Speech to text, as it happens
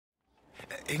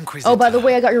Inquisitor. Oh, by the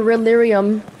way, I got your red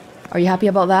lyrium. Are you happy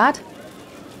about that?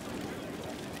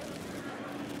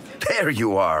 There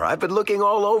you are. I've been looking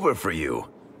all over for you.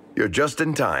 You're just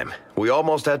in time. We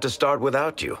almost had to start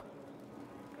without you.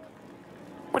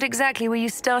 What exactly were you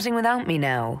starting without me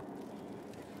now?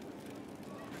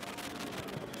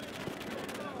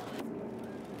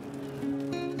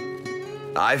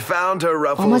 I found her,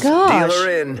 Ruffles. Oh my gosh. Deal her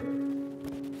in.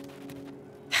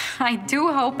 I do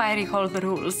hope I recall the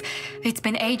rules. It's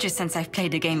been ages since I've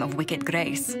played a game of Wicked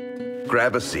Grace.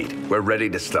 Grab a seat. We're ready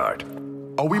to start.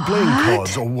 Are we playing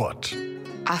cards or what?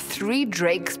 Are 3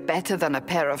 drakes better than a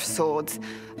pair of swords?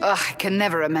 Ugh, I can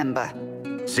never remember.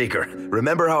 Seeker,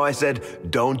 remember how I said,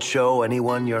 don't show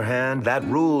anyone your hand? That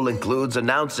rule includes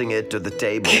announcing it to the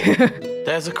table.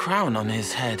 There's a crown on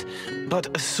his head,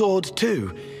 but a sword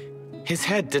too. His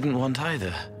head didn't want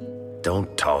either.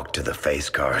 Don't talk to the face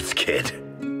cards, kid.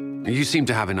 You seem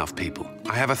to have enough people.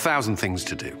 I have 1,000 things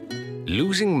to do.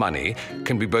 Losing money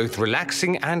can be both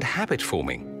relaxing and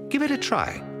habit-forming. Give it a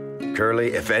try.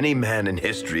 Curly, if any man in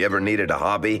history ever needed a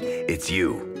hobby, it's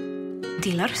you.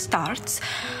 Dealer starts.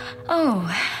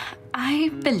 Oh, I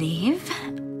believe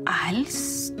I'll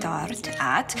start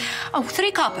at... Oh,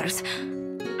 3 coppers.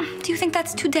 Do you think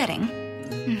that's too daring?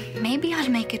 Maybe I'll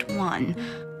make it 1.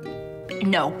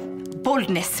 No.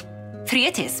 Boldness. 3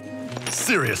 it is.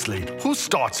 Seriously, who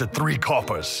starts at 3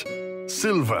 coppers?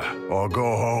 Silver or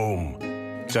go home?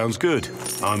 Sounds good.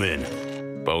 I'm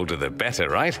in. Bolder the better,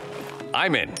 right?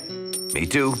 I'm in. Me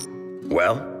too.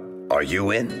 Well, are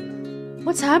you in?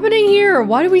 What's happening here?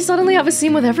 Why do we suddenly have a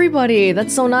scene with everybody?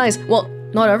 That's so nice. Well,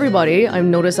 not everybody. I've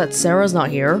noticed that Sera's not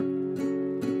here.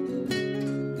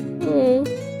 Oh.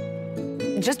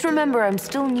 Just remember, I'm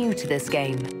still new to this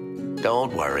game.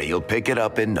 Don't worry, you'll pick it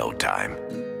up in no time.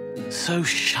 So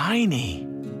shiny.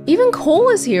 Even Cole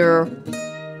is here.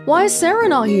 Why is Sera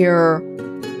not here?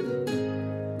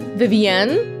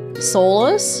 Vivienne?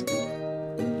 Solus?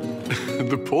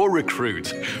 The poor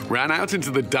recruit ran out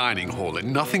into the dining hall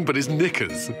in nothing but his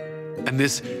knickers. And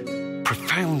this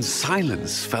profound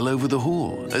silence fell over the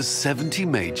hall as 70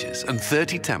 mages and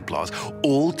 30 Templars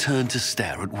all turned to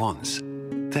stare at once.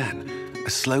 Then a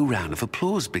slow round of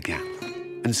applause began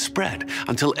and spread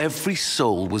until every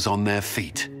soul was on their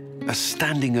feet. A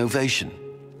standing ovation.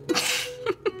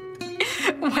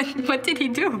 What did he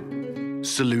do?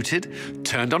 Saluted,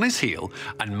 turned on his heel,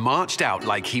 and marched out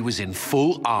like he was in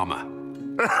full armor.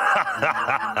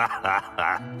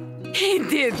 He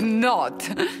did not.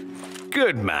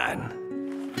 Good man.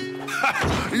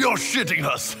 You're shitting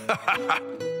us.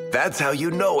 That's how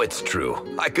you know it's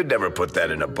true. I could never put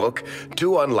that in a book.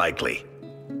 Too unlikely.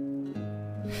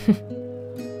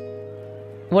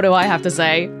 What do I have to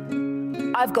say?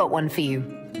 I've got one for you.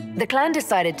 The clan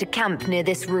decided to camp near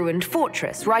this ruined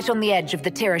fortress, right on the edge of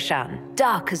the Tirashan,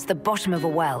 dark as the bottom of a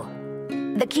well.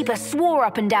 The keeper swore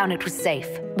up and down it was safe,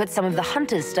 but some of the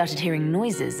hunters started hearing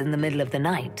noises in the middle of the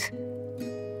night.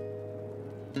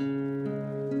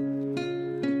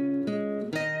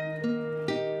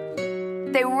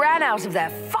 They ran out of there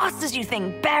fast as you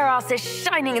think, bare asses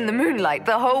shining in the moonlight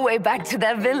the whole way back to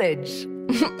their village.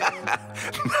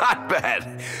 Not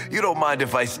bad. You don't mind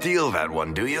if I steal that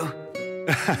one, do you?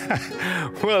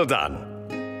 Well done.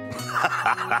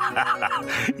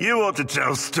 You ought to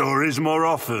tell stories more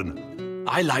often.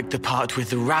 I like the part with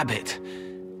the rabbit.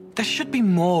 There should be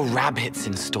more rabbits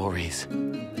in stories.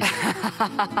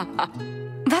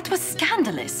 That was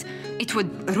scandalous. It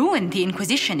would ruin the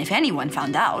Inquisition if anyone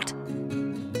found out.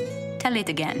 Tell it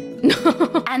again.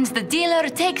 And the dealer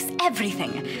takes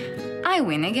everything. I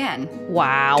win again.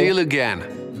 Wow. Deal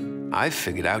again. I've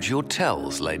figured out your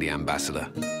tells, Lady Ambassador.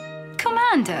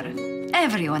 Commander,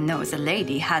 everyone knows a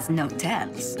lady has no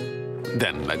tells.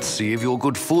 Then let's see if your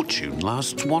good fortune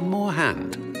lasts one more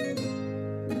hand.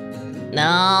 No,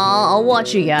 I'll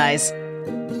watch you guys.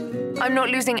 I'm not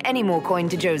losing any more coin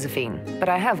to Josephine, but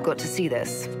I have got to see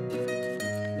this.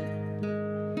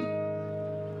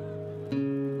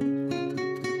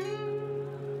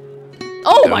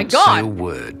 Oh my Don't say a god!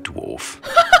 word, dwarf.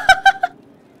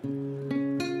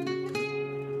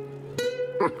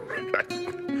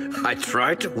 I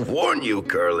tried to warn you,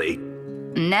 Curly.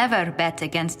 Never bet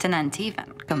against an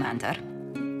Antivan, Commander.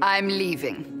 I'm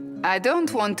leaving. I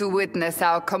don't want to witness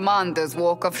our commander's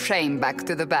walk of shame back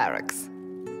to the barracks.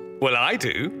 Well, I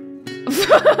do.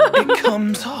 It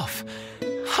comes off.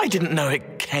 I didn't know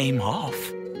it came off.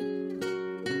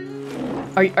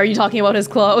 Are you talking about his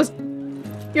clothes?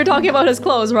 You're talking about his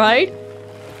clothes, right?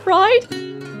 Right?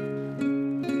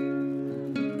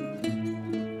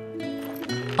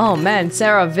 Oh man,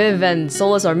 Sera, Viv, and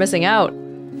Solus are missing out.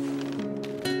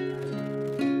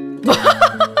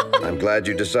 I'm glad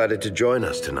you decided to join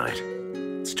us tonight.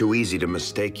 It's too easy to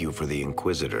mistake you for the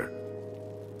Inquisitor.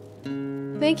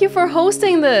 Thank you for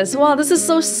hosting this. Wow, this is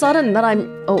so sudden that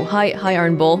I'm... Oh, hi,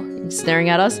 Iron Bull. Staring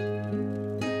at us.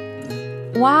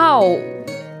 Wow.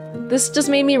 This just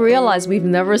made me realize we've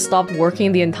never stopped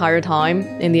working the entire time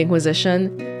in the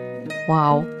Inquisition.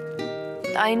 Wow.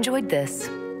 I enjoyed this.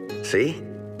 See?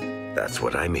 That's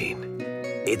what I mean.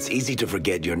 It's easy to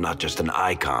forget you're not just an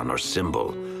icon or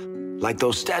symbol. Like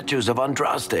those statues of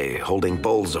Andraste holding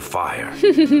bowls of fire.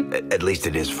 At least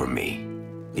it is for me.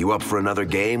 You up for another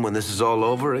game when this is all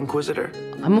over, Inquisitor?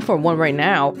 I'm up for one right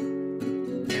now.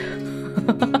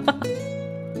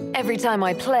 Every time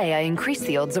I play, I increase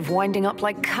the odds of winding up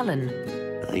like Cullen.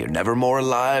 You're never more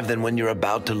alive than when you're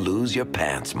about to lose your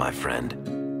pants, my friend.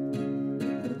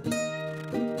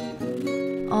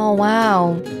 Oh,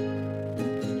 wow.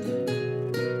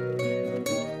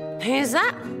 Who's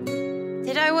that?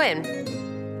 Did I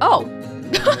win? Oh,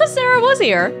 Sera was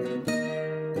here.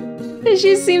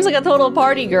 She seems like a total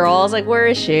party girl. I was like, where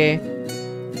is she?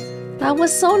 That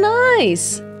was so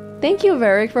nice. Thank you,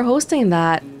 Varric, for hosting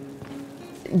that.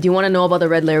 Do you want to know about the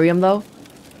red lyrium, though?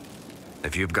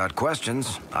 If you've got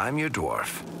questions, I'm your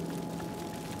dwarf.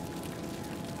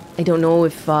 I don't know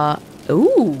if,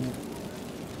 Ooh.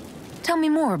 Tell me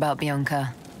more about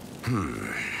Bianca.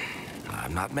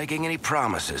 I'm not making any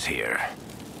promises here.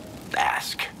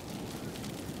 Ask.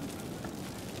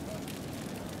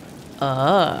 So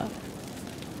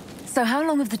how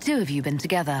long have the two of you been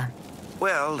together?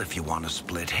 Well, if you want to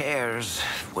split hairs,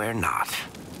 we're not.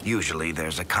 Usually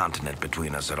there's a continent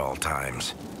between us at all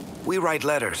times. We write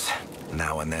letters.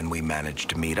 Now and then we manage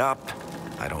to meet up.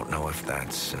 I don't know if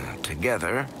that's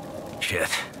together. Shit,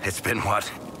 it's been what,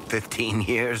 15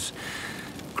 years?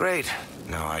 Great.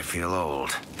 Now I feel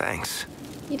old. Thanks.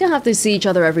 You don't have to see each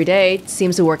other every day. It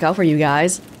seems to work out for you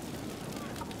guys.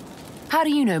 How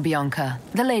do you know Bianca?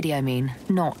 The lady, I mean,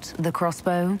 not the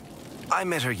crossbow. I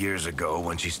met her years ago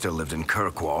when she still lived in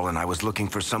Kirkwall, and I was looking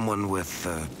for someone with,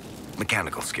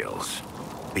 mechanical skills.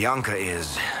 Bianca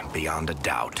is, beyond a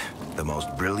doubt, the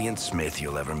most brilliant smith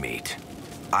you'll ever meet.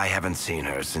 I haven't seen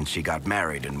her since she got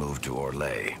married and moved to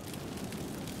Orlais.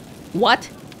 What?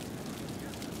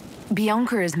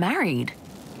 Bianca is married.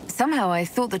 Somehow I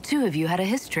thought the two of you had a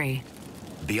history.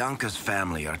 Bianca's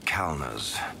family are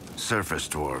Kalnas. Surface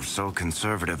dwarves, so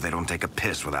conservative they don't take a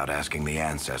piss without asking the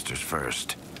ancestors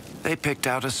first. They picked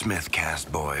out a smith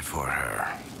caste boy for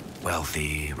her.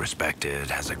 Wealthy, respected,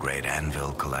 has a great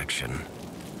anvil collection.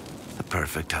 The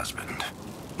perfect husband.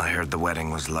 I heard the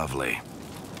wedding was lovely.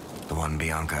 The one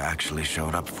Bianca actually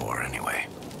showed up for, anyway.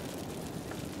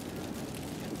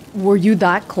 Were you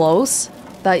that close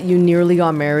that you nearly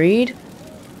got married?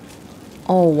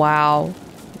 Oh, wow.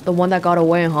 The one that got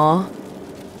away, huh?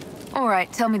 All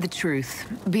right, tell me the truth.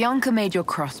 Bianca made your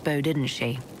crossbow, didn't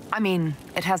she? I mean,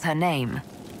 it has her name.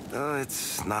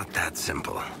 It's not that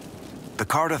simple. The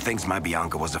Carta thinks my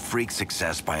Bianca was a freak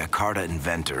success by a Carta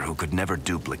inventor who could never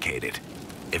duplicate it.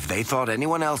 If they thought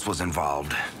anyone else was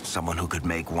involved, someone who could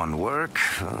make one work,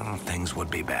 things would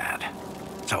be bad.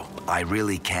 So, I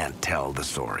really can't tell the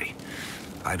story.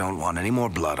 I don't want any more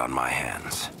blood on my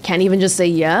hands. Can't even just say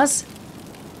yes?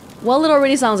 Well, it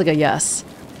already sounds like a yes.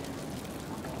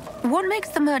 What makes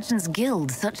the Merchants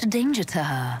Guild such a danger to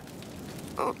her?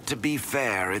 Well, to be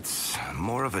fair, it's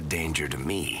more of a danger to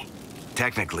me.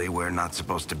 Technically, we're not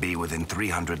supposed to be within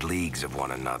 300 leagues of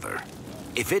one another.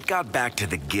 If it got back to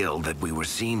the guild that we were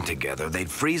seen together, they'd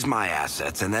freeze my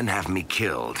assets and then have me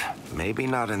killed. Maybe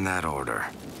not in that order.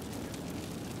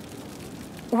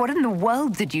 What in the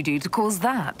world did you do to cause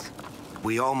that?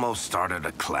 We almost started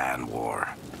a clan war.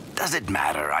 Does it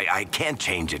matter? I can't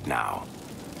change it now.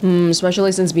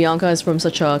 Especially since Bianca is from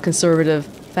such a conservative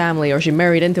family, or she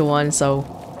married into one, so...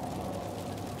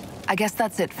 I guess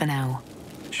that's it for now.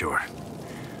 Sure.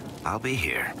 I'll be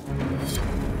here.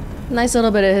 Nice little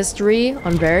bit of history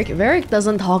on Varric. Varric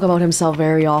doesn't talk about himself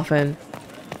very often.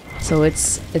 So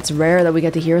it's rare that we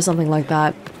get to hear something like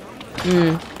that.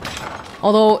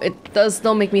 Although it does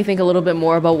still make me think a little bit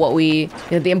more about what we...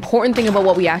 the important thing about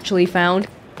what we actually found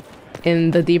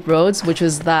in the Deep Roads, which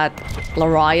was that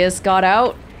Larius got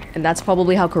out, and that's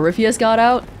probably how Corypheus got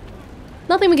out.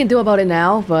 Nothing we can do about it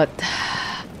now, but...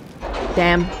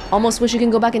 Damn, almost wish you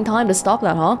can go back in time to stop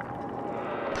that, huh?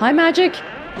 Time magic?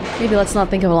 Maybe let's not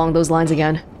think of along those lines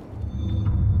again.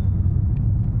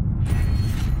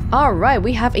 Alright,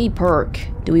 we have a perk.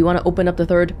 Do we want to open up the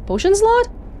third potion slot?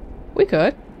 We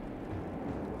could.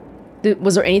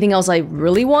 Was there anything else I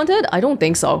really wanted? I don't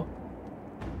think so.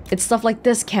 It's stuff like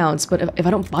discounts, but if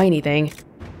I don't buy anything,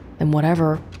 then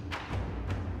whatever.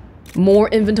 More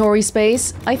inventory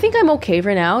space. I think I'm okay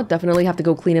for now. Definitely have to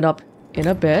go clean it up in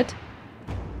a bit.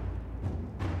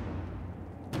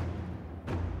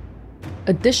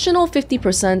 Additional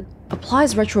 50%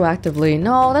 applies retroactively.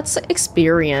 No, that's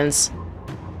experience.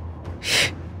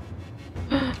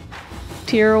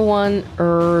 Tier 1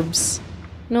 herbs.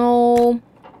 No.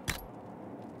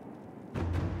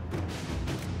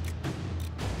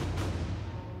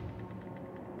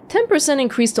 %10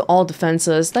 increase to all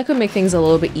defenses. That could make things a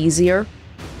little bit easier.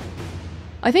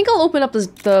 I think I'll open up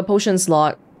the potion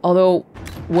slot. Although,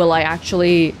 will I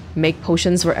actually make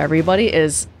potions for everybody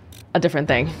is a different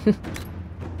thing.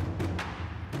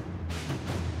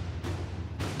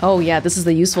 Oh yeah, this is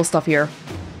the useful stuff here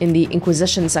in the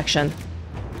Inquisition section.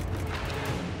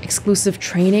 Exclusive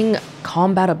training,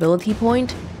 combat ability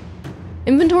point,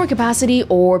 inventory capacity,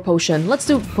 or potion. Let's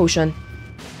do potion.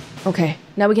 Okay,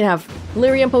 now we can have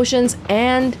lyrium potions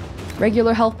and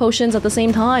regular health potions at the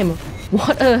same time.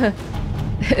 What a...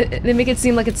 They make it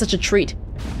seem like it's such a treat.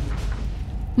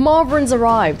 Mavrin's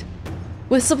arrived.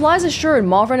 With supplies assured,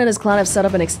 Mavrin and his clan have set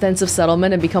up an extensive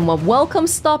settlement and become a welcome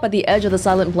stop at the edge of the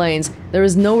Silent Plains. There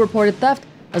is no reported theft,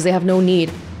 as they have no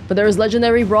need. But there is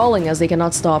legendary brawling, as they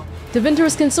cannot stop. Tevinter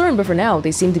is concerned, but for now,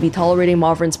 they seem to be tolerating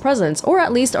Mavrin's presence, or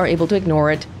at least are able to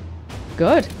ignore it.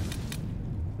 Good.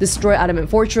 Destroy Adamant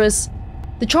Fortress.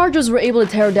 The Chargers were able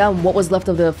to tear down what was left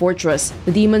of the fortress.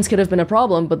 The demons could have been a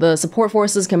problem, but the support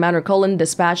forces Commander Cullen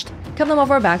dispatched kept them off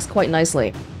our backs quite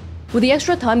nicely. With the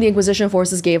extra time the Inquisition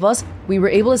forces gave us, we were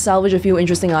able to salvage a few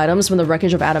interesting items from the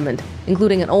wreckage of Adamant,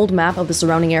 including an old map of the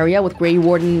surrounding area with Grey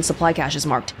Warden supply caches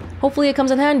marked. Hopefully it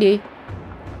comes in handy.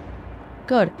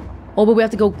 Good. Oh, but we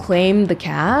have to go claim the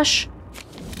cache?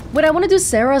 Wait, I want to do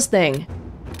Sera's thing.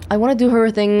 I want to do her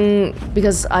thing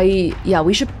because we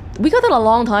got that a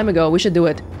long time ago. We should do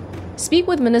it. Speak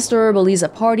with Minister Belize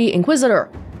at party. Inquisitor,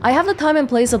 I have the time and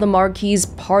place of the Marquis'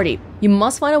 party. You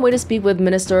must find a way to speak with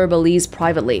Minister Belize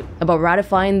privately about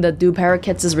ratifying the Du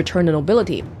Parakeets' return to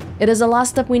nobility. It is the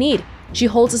last step we need. She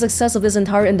holds the success of this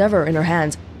entire endeavor in her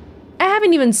hands. I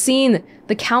haven't even seen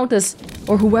the Countess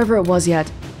or whoever it was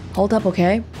yet. Hold up,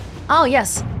 okay? Oh,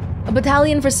 yes. A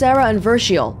battalion for Sera and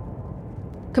Verchiel.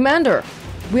 Commander,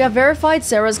 we have verified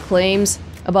Sera's claims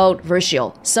about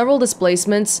Verchiel. Several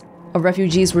displacements of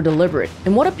refugees were deliberate,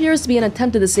 in what appears to be an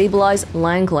attempt to destabilize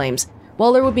land claims.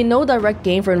 While there would be no direct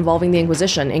gain for involving the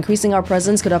Inquisition, increasing our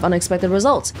presence could have unexpected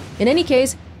results. In any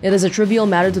case, it is a trivial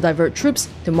matter to divert troops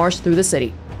to march through the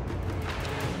city.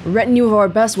 A retinue of our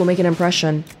best will make an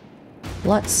impression.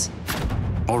 Let's.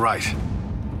 All right.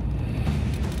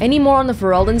 Any more on the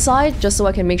Ferelden side, just so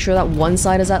I can make sure that one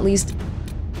side is at least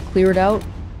cleared out?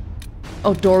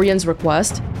 Oh, Dorian's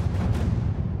request.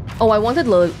 Oh, I wanted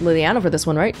Liliana for this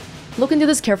one, right? Look into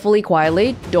this carefully,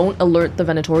 quietly. Don't alert the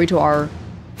Venatori to our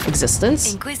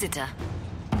existence. Inquisitor.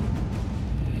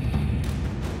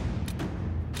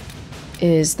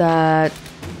 Is that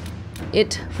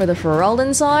it for the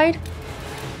Ferelden side?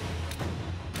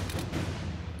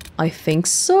 I think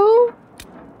so?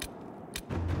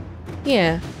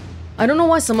 Yeah. I don't know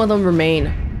why some of them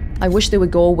remain. I wish they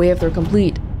would go away if they're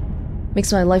complete.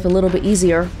 Makes my life a little bit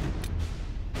easier.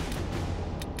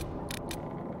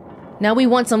 Now we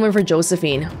want someone for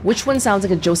Josephine. Which one sounds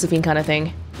like a Josephine kind of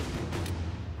thing?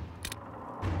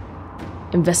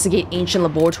 Investigate ancient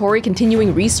laboratory,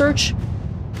 continuing research?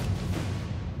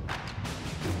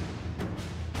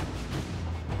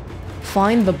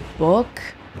 Find the book?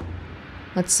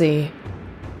 Let's see.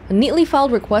 A neatly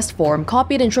filed request form,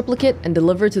 copied in triplicate and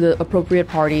delivered to the appropriate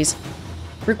parties.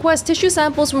 Request tissue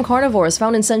samples from carnivores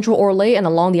found in central Orlais and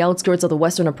along the outskirts of the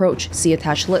western approach. See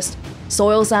attached list.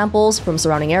 Soil samples from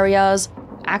surrounding areas.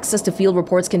 Access to field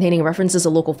reports containing references to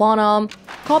local fauna.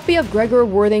 Copy of Gregor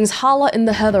Worthing's Hala in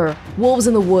the Heather, Wolves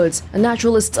in the Woods, a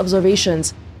naturalist's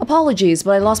observations. Apologies,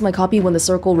 but I lost my copy when the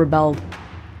Circle rebelled.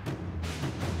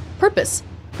 Purpose.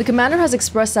 The commander has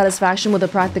expressed satisfaction with the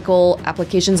practical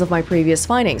applications of my previous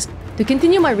findings. To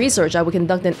continue my research, I will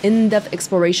conduct an in-depth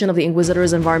exploration of the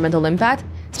Inquisitor's environmental impact,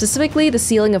 specifically the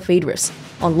sealing of fade rifts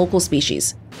on local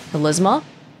species. Melisma?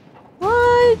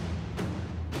 What?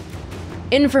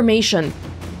 Information.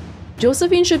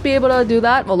 Josephine should be able to do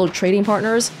that, although trading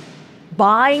partners.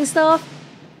 Buying stuff?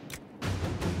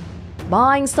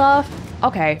 Buying stuff?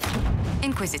 Okay.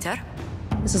 Inquisitor.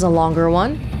 This is a longer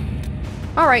one.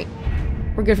 Alright.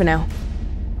 We're good for now.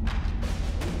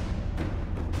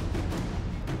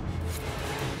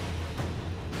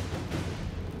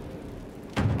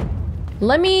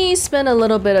 Let me spend a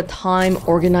little bit of time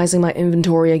organizing my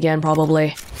inventory again,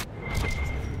 probably.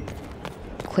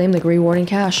 Claim the Grey Warning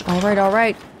cache. Alright,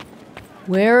 alright.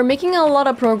 We're making a lot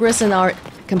of progress in our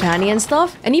companion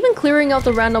stuff, and even clearing out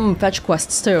the random fetch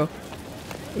quests too.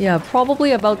 Yeah,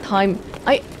 probably about time.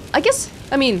 I guess,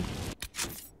 I mean,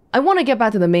 I want to get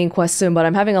back to the main quest soon, but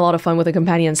I'm having a lot of fun with the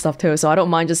companion stuff too, so I don't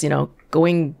mind just, you know,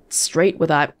 going straight with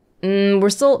that. We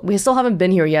still haven't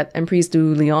been here yet, Emprise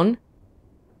du Lion.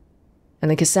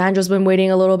 And then Cassandra's been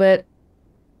waiting a little bit.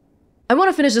 I want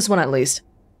to finish this one at least.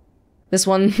 This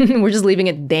one, we're just leaving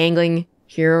it dangling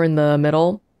here in the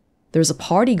middle. There's a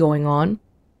party going on.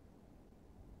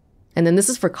 And then this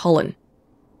is for Cullen.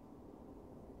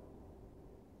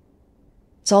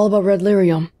 It's all about red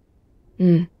lyrium.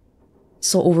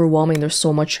 So overwhelming, there's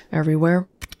so much everywhere.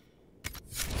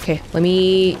 Okay, let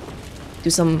me do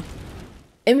some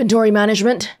inventory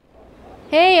management.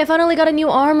 Hey, I finally got a new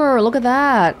armor, look at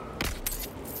that.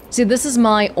 See, this is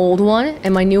my old one,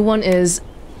 and my new one is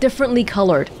differently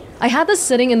colored. I had this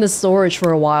sitting in the storage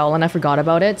for a while, and I forgot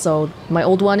about it, so my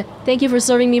old one, thank you for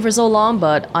serving me for so long,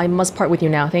 but I must part with you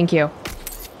now, thank you.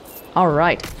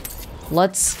 Alright,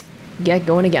 let's get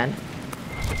going again.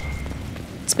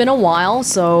 It's been a while,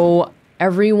 so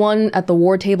everyone at the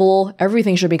war table,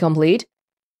 everything should be complete.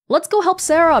 Let's go help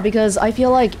Sera, because I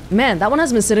feel like, man, that one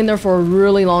has been sitting there for a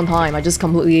really long time. It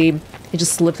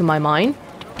just slipped in my mind.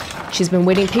 She's been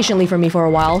waiting patiently for me for a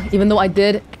while, even though I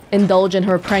did indulge in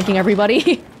her pranking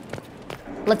everybody.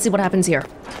 Let's see what happens here.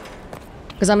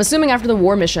 Because I'm assuming after the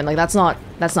war mission, like that's not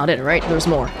it, right? There's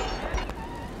more.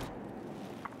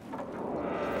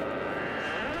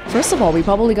 First of all, we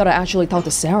probably gotta actually talk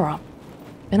to Sera.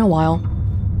 Been a while.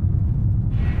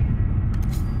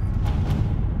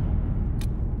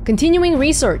 Continuing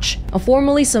research. A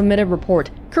formally submitted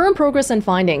report. Current progress and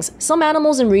findings. Some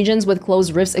animals in regions with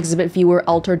closed rifts exhibit fewer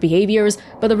altered behaviors,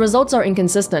 but the results are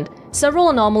inconsistent. Several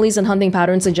anomalies in hunting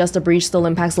patterns suggest a breach still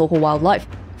impacts local wildlife.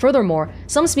 Furthermore,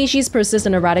 some species persist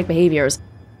in erratic behaviors.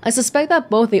 I suspect that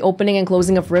both the opening and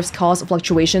closing of rifts cause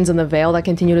fluctuations in the veil that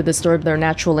continue to disturb their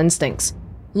natural instincts.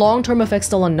 Long-term effects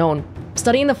still unknown.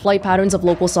 Studying the flight patterns of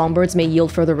local songbirds may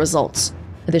yield further results.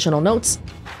 Additional notes.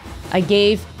 I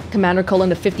gave Commander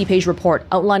Cullen a 50-page report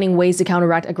outlining ways to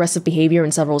counteract aggressive behavior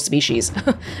in several species.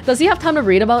 Does he have time to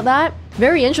read about that?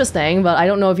 Very interesting, but I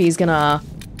don't know if he's gonna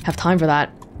have time for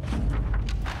that.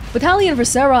 Battalion for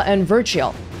Sera and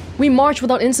Verchiel. We marched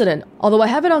without incident, although I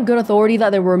have it on good authority that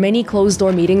there were many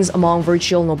closed-door meetings among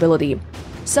Verchiel nobility.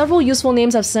 Several useful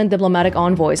names have sent diplomatic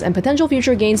envoys, and potential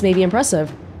future gains may be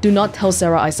impressive. Do not tell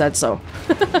Sera I said so.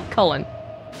 Cullen.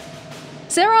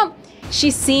 Sera,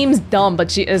 she seems dumb, but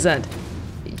she isn't.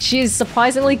 She's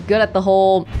surprisingly good at the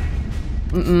whole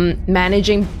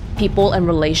managing people and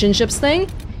relationships thing.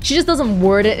 She just doesn't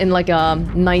word it in like a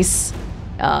nice,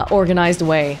 organized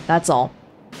way, that's all.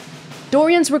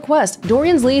 Dorian's request.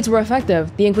 Dorian's leads were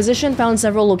effective. The Inquisition found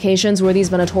several locations where these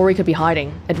Venatori could be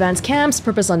hiding. Advanced camps,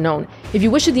 purpose unknown. If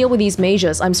you wish to deal with these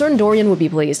mages, I'm certain Dorian would be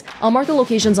pleased. I'll mark the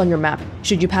locations on your map,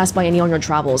 should you pass by any on your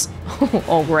travels.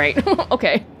 Oh, great.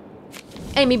 Okay.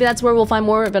 Hey, maybe that's where we'll find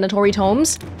more Venatori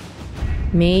tomes?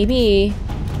 Maybe.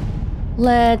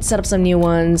 Let's set up some new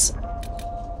ones.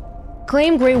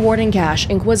 Claim Grey Warden cache,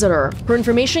 Inquisitor. Per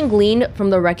information gleaned from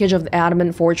the wreckage of the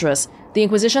Adamant Fortress, the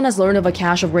Inquisition has learned of a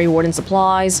cache of Grey Warden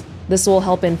supplies. This will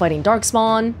help in fighting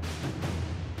Darkspawn.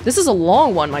 This is a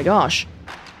long one, my gosh.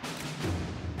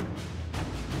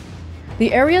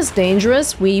 The area's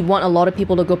dangerous. We want a lot of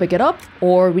people to go pick it up,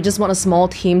 or we just want a small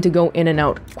team to go in and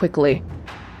out quickly.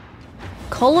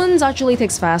 Cullen's actually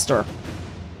takes faster.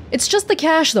 It's just the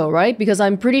cache though, right? Because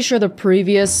I'm pretty sure the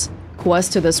previous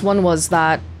quest to this one was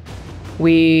that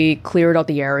we cleared out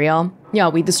the area. Yeah,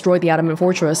 we destroyed the Adamant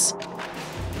Fortress.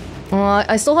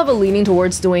 I still have a leaning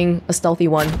towards doing a stealthy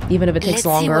one, even if it takes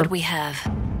longer. Let's see what we have.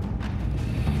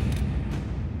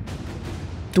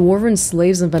 Dwarven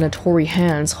slaves in Venatori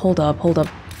hands. Hold up, hold up.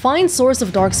 Find source of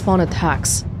Darkspawn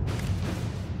attacks.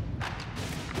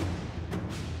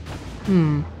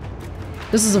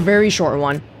 This is a very short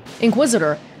one.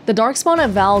 Inquisitor. The Darkspawn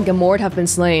at Val Gamort have been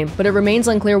slain, but it remains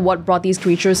unclear what brought these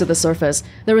creatures to the surface.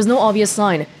 There is no obvious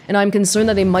sign, and I'm concerned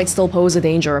that they might still pose a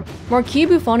danger. Marquis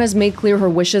Buffon has made clear her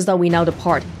wishes that we now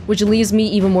depart, which leaves me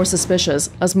even more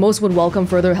suspicious, as most would welcome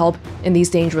further help in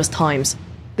these dangerous times.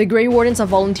 The Grey Wardens have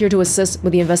volunteered to assist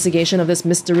with the investigation of this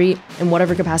mystery in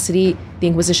whatever capacity the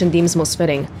Inquisition deems most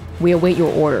fitting. We await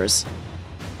your orders.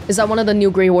 Is that one of the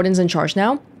new Grey Wardens in charge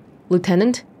now?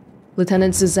 Lieutenant?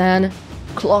 Lieutenant Suzanne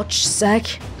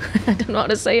Klochsek? I don't know how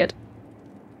to say it.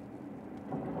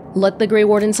 Let the Grey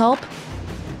Wardens help?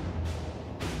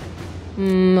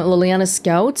 Liliana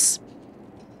Scouts?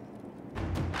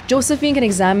 Josephine can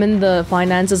examine the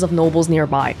finances of nobles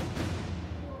nearby.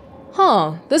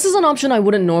 Huh, this is an option I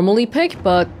wouldn't normally pick,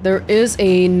 but there is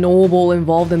a noble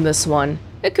involved in this one.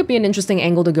 It could be an interesting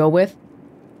angle to go with.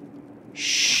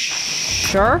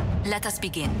 Sure. Let us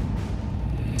begin.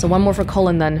 So one more for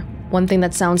Cullen then. One thing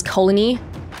that sounds Cullen-y.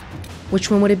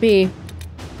 Which one would it be?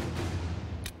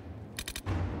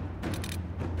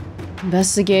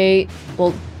 Investigate.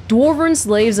 Well, Dwarven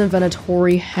slaves and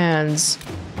Venatori hands.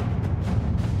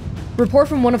 Report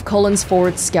from one of Cullen's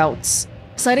forward scouts.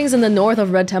 Sightings in the north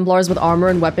of Red Templars with armor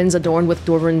and weapons adorned with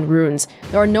Dwarven runes.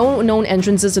 There are no known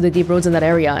entrances to the deep roads in that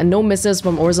area, and no missives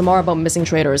from Orzammar about missing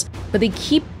traders. But they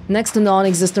keep next to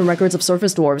non-existent records of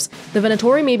surface dwarves. The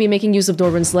Venatori may be making use of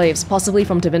Dwarven slaves, possibly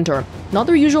from Tevinter. Not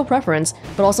their usual preference,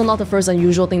 but also not the first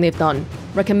unusual thing they've done.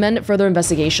 Recommend further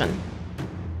investigation.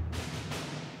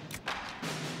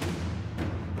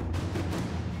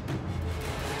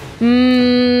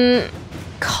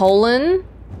 Cullen?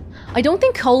 I don't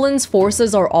think Cullen's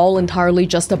forces are all entirely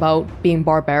just about being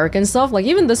barbaric and stuff. Like,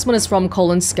 even this one is from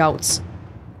Cullen's scouts.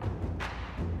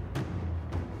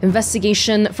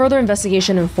 Investigation, further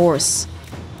investigation and force.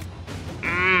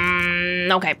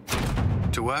 Okay.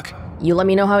 To work? You let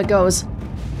me know how it goes.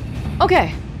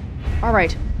 Okay.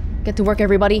 Alright. Get to work,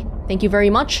 everybody. Thank you very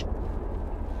much.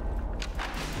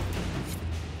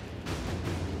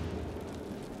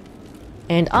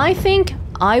 And I think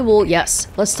I will, yes,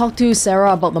 let's talk to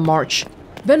Sera about the march.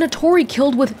 Venatori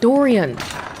killed with Dorian.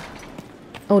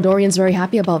 Oh, Dorian's very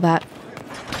happy about that.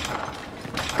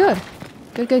 Good.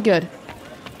 Good, good, good.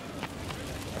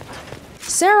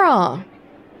 Sera!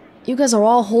 You guys are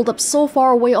all holed up so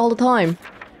far away all the time.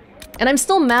 And I'm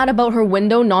still mad about her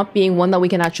window not being one that we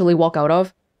can actually walk out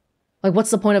of. Like,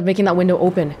 what's the point of making that window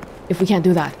open if we can't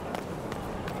do that?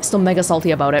 Still mega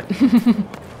salty about it.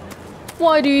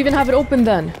 Why do you even have it open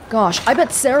then? Gosh, I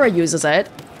bet Sera uses it.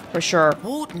 For sure.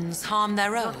 Wardens harm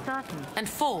their own and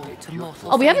fall to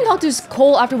mortal. Oh, we haven't talked to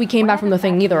Cole after we came back from the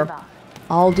thing either.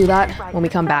 I'll do that when we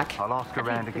come back. I'll ask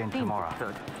around again tomorrow.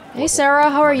 Hey Sera,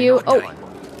 how are you? Oh.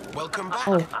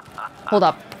 Oh. Hold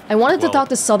up. I wanted to talk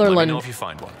to Sutherland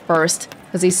first.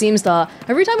 Because he seems to...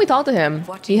 Every time we talk to him,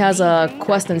 he has a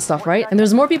quest and stuff, right? And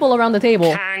there's more people around the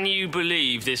table. Can you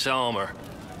believe this armor?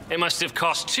 It must have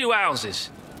cost 2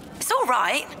 houses. It's all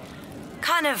right.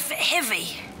 Kind of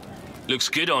heavy. Looks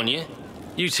good on you.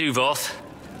 You too, Voth.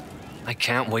 I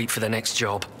can't wait for the next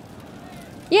job.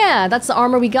 Yeah, that's the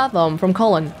armor we got them from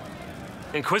Cullen.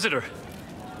 Inquisitor,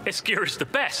 this gear is the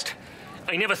best.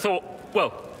 I never thought...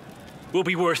 Well, will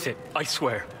be worth it, I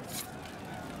swear.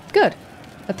 Good.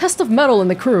 A test of metal in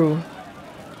the crew.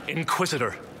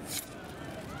 Inquisitor.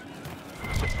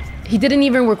 He didn't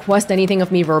even request anything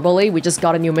of me verbally. We just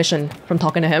got a new mission from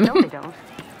talking to him. No, we don't.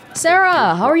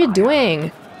 Sera, how are you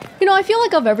doing? You know, I feel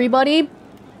like of everybody,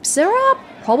 Sera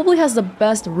probably has the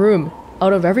best room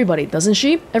out of everybody, doesn't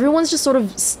she? Everyone's just sort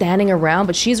of standing around,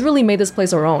 but she's really made this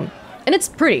place her own. And it's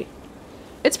pretty.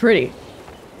 It's pretty.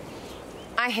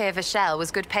 I hear Verchiel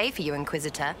was good pay for you,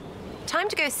 Inquisitor. Time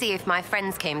to go see if my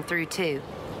friends came through too.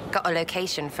 Got a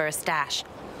location for a stash.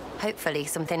 Hopefully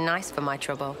something nice for my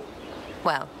trouble.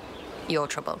 Well, your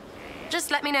trouble. Just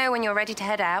let me know when you're ready to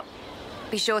head out.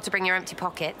 Be sure to bring your empty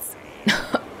pockets.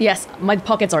 Yes, my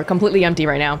pockets are completely empty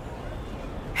right now.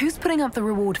 Who's putting up the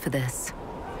reward for this?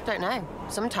 Don't know.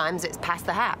 Sometimes it's pass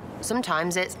the hat.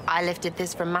 Sometimes it's I lifted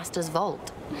this from Master's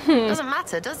vault. Doesn't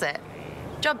matter, does it?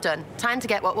 Job done. Time to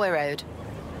get what we're owed.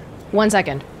 1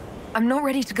 second. I'm not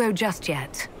ready to go just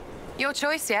yet. Your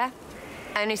choice, yeah?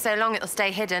 Only so long it'll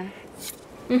stay hidden.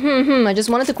 I just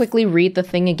wanted to quickly read the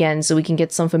thing again so we can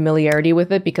get some familiarity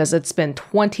with it because it's been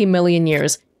 20 million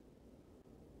years.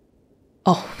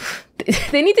 Oh,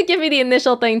 they need to give me the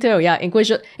initial thing too. Yeah,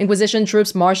 Inquisition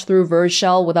troops marched through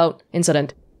Verchiel without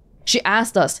incident. She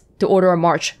asked us to order a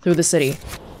march through the city.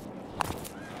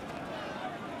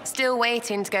 Still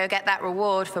waiting to go get that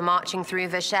reward for marching through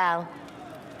Verchiel.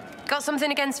 Got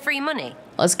something against free money?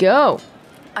 Let's go.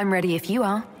 I'm ready if you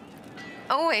are.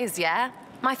 Always, yeah.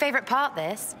 My favorite part,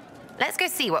 this. Let's go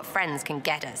see what friends can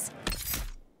get us.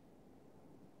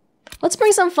 Let's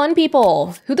bring some fun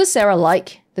people. Who does Sera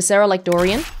like? Does Sera like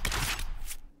Dorian?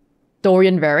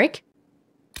 Dorian Varric?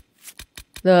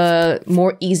 The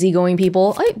more easygoing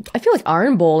people? I feel like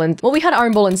Iron Bull and... Well, we had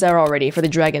Iron Bull and Sera already for the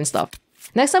dragon stuff.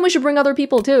 Next time we should bring other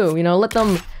people too, you know, let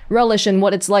them relish in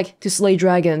what it's like to slay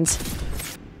dragons.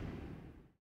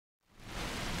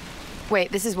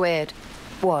 Wait, this is weird.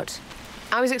 What?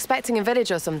 I was expecting a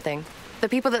village or something. The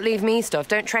people that leave me stuff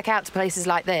don't trek out to places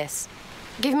like this.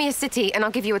 Give me a city and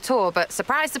I'll give you a tour, but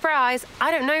surprise, surprise,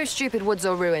 I don't know stupid woods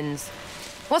or ruins.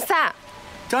 What's that?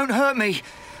 Don't hurt me.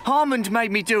 Harmond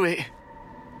made me do it.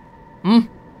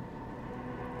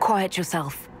 Quiet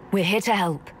yourself. We're here to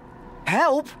help.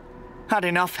 Help? Had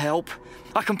enough help.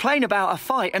 I complain about a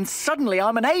fight and suddenly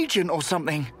I'm an agent or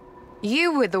something.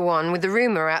 You were the one with the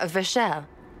rumor out of Verchiel.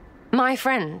 My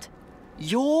friend.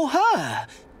 You're her.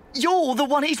 You're the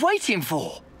one he's waiting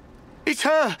for. It's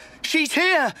her. She's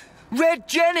here. Red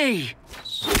Jenny.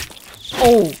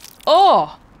 Oh.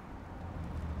 Oh.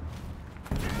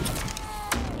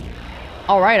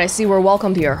 All right, I see we're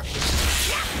welcomed here.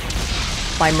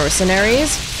 By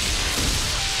mercenaries.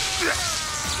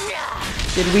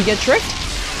 Did we get tricked?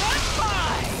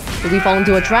 Did we fall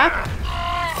into a trap?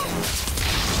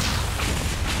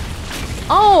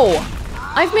 Oh!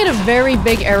 I've made a very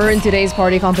big error in today's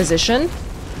party composition.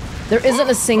 There isn't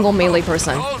a single melee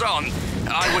person. Hold on!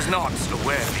 I was not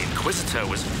aware the Inquisitor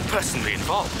was personally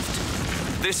involved.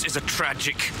 This is a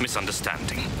tragic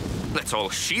misunderstanding. Let's all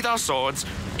sheath our swords,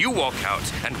 you walk out,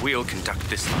 and we'll conduct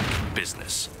this like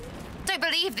business. Don't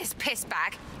believe this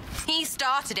pissbag. He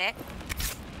started it.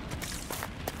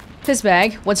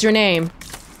 Pissbag, what's your name?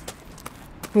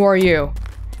 Who are you?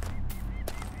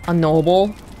 A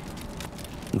noble?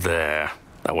 There.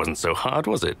 That wasn't so hard,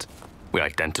 was it? We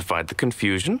identified the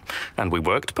confusion, and we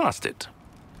worked past it.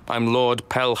 I'm Lord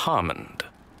Pelharmond.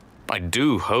 I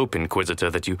do hope, Inquisitor,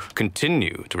 that you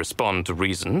continue to respond to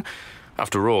reason.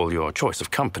 After all, your choice of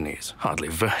company is hardly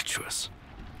virtuous.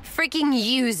 Frigging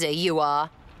user, you are.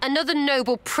 Another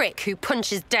noble prick who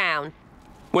punches down.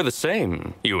 We're the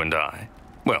same, you and I.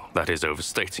 Well, that is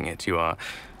overstating it. You are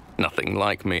nothing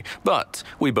like me. But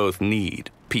we both need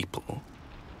people.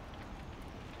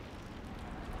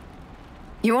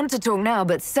 You want to talk now,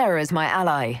 but Sera's my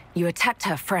ally. You attacked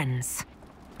her friends.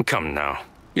 Come now.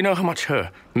 You know how much her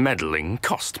meddling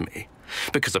cost me?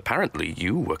 Because apparently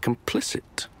you were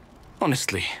complicit.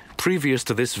 Honestly, previous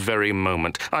to this very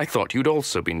moment, I thought you'd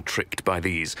also been tricked by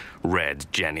these red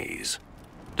jennies.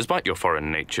 Despite your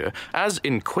foreign nature, as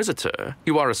Inquisitor,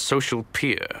 you are a social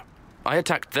peer. I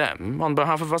attacked them on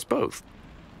behalf of us both.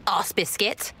 Arse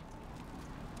biscuit.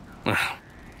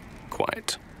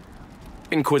 Quite.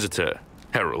 Inquisitor,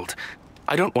 Herald,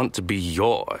 I don't want to be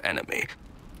your enemy.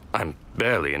 I'm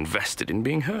barely invested in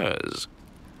being hers.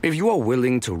 If you are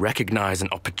willing to recognize an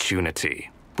opportunity,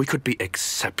 we could be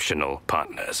exceptional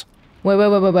partners. Wait,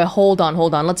 hold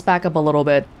on. Let's back up a little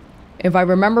bit. If I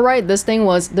remember right, this thing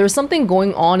was, there's something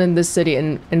going on in this city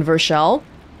in Verchiel.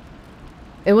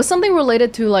 It was something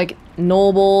related to, like,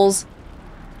 nobles.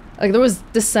 Like, there was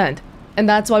dissent. And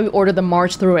that's why we ordered the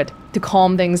march through it, to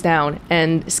calm things down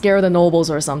and scare the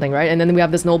nobles or something, right? And then we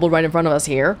have this noble right in front of us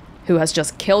here, who has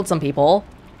just killed some people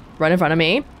right in front of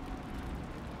me.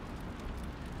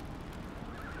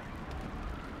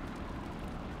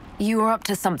 You were up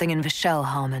to something in Verchiel,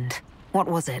 Harmond. What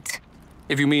was it?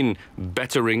 If you mean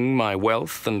bettering my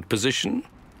wealth and position,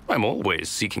 I'm always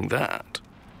seeking that.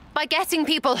 By getting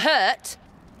people hurt?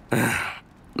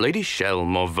 Lady Shell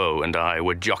Morveau and I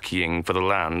were jockeying for the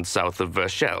land south of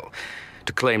Verchiel.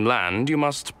 To claim land, you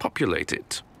must populate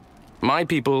it. My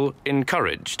people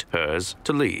encouraged hers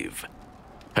to leave.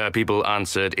 Her people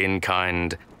answered in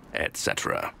kind,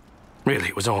 etc. Really,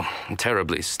 it was all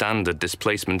terribly standard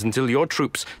displacement until your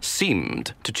troops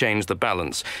seemed to change the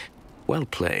balance. Well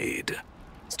played.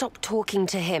 Stop talking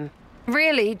to him.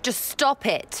 Really, just stop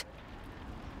it.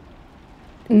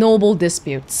 Noble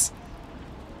disputes.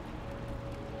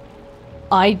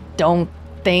 I don't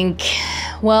think...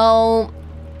 Well...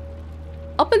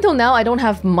 Up until now, I don't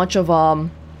have much of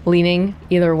leaning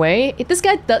either way. This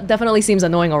guy definitely seems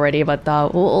annoying already, but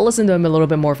we'll listen to him a little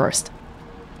bit more first.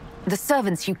 The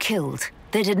servants you killed,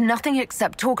 they did nothing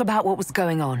except talk about what was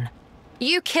going on.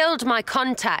 You killed my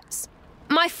contacts.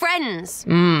 My friends.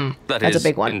 That's a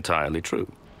big one. Entirely true.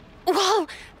 Well,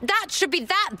 that should be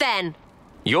that then.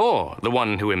 You're the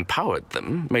one who empowered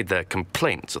them, made their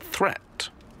complaints a threat.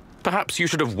 Perhaps you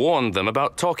should have warned them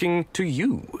about talking to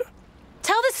you.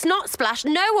 Tell the snot splash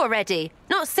no already.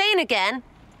 Not saying again.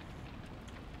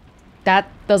 That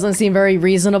doesn't seem very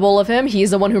reasonable of him.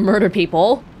 He's the one who murdered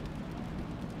people.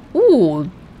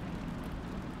 Ooh.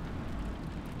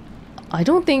 I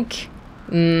don't think...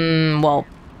 well...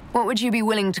 What would you be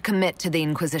willing to commit to the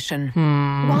Inquisition?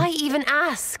 Why even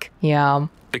ask? Yeah.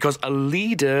 Because a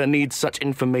leader needs such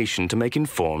information to make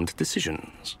informed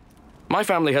decisions. My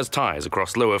family has ties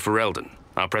across Lower Ferelden.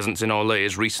 Our presence in Orlais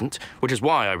is recent, which is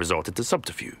why I resorted to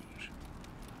subterfuge.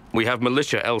 We have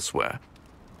militia elsewhere,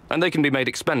 and they can be made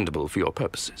expendable for your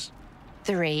purposes.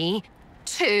 3,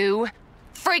 2,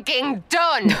 frigging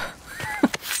done!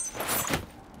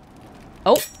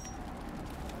 Oh.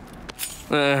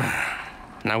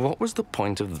 Now what was the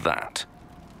point of that?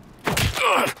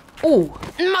 Oh.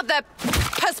 Mother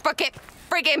puss bucket!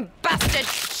 friggin' bastard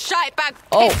shitebag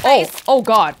Oh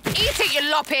god. Eat it,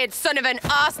 you lop-eared son of an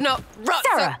arsenut rot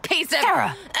Sera! piece of...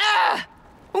 Sera!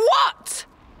 What?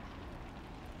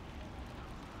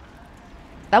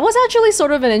 That was actually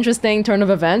sort of an interesting turn of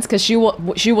events, because she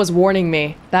was warning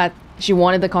me that she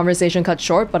wanted the conversation cut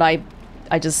short, but I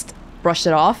just brushed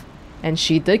it off, and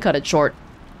she did cut it short.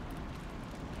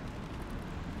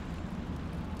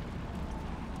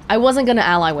 I wasn't gonna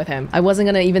ally with him. I wasn't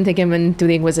gonna even take him into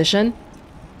the Inquisition.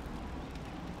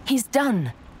 He's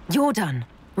done. You're done.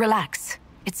 Relax.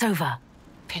 It's over.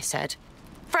 Pisshead.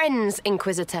 Friends,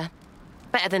 Inquisitor.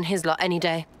 Better than his lot any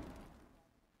day.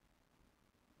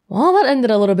 Well, that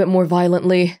ended a little bit more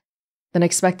violently than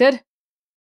expected.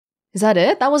 Is that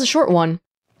it? That was a short one.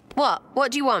 What?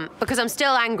 What do you want? Because I'm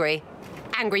still angry.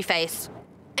 Angry face.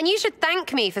 And you should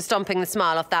thank me for stomping the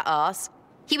smile off that arse.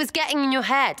 He was getting in your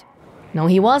head. No,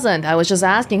 he wasn't. I was just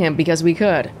asking him because we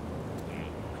could.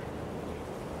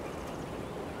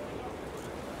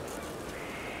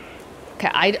 Okay,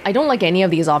 I don't like any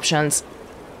of these options.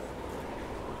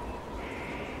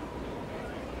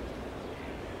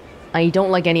 I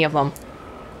don't like any of them.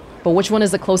 But which one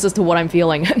is the closest to what I'm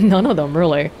feeling? None of them,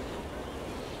 really.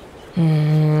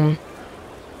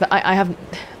 But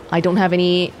I don't have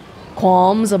any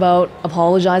qualms about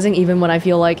apologizing even when I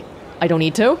feel like I don't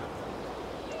need to.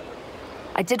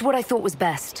 I did what I thought was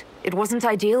best. It wasn't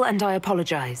ideal, and I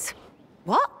apologize.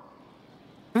 What?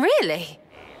 Really?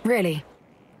 Really.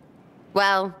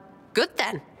 Well, good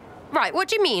then. Right, what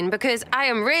do you mean? Because I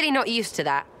am really not used to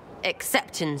that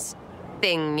acceptance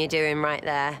thing you're doing right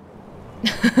there.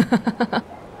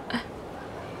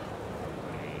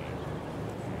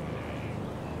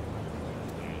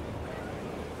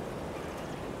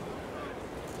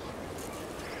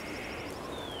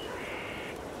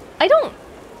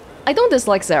 I don't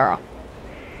dislike Sera.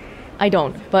 I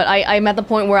don't, but I'm at the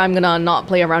point where I'm gonna not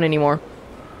play around anymore.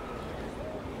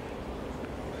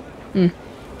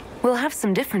 We'll have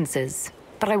some differences,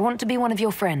 but I want to be one of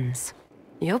your friends.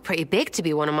 You're pretty big to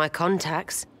be one of my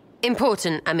contacts.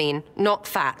 Important, I mean, not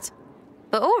fat.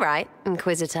 But all right,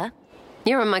 Inquisitor.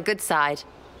 You're on my good side.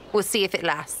 We'll see if it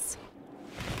lasts.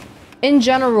 In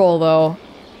general, though,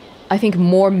 I think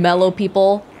more mellow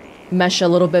people mesh a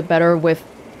little bit better with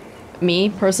me,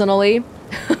 personally.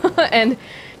 And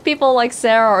people like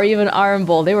Sera or even Iron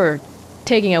Bull, they were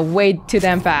taking it way too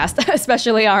damn fast,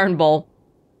 especially Iron Bull.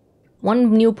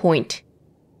 One new point.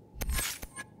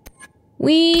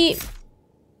 I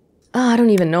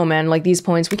don't even know, man, like these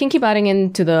points. We can keep adding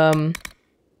into the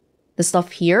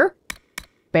stuff here.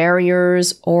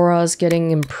 Barriers, auras getting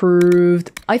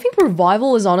improved. I think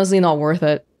revival is honestly not worth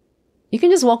it. You can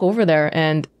just walk over there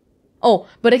and... Oh,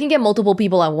 but it can get multiple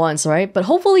people at once, right? But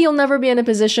hopefully you'll never be in a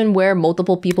position where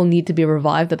multiple people need to be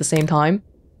revived at the same time.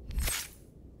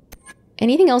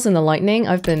 Anything else in the lightning?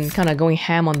 I've been kind of going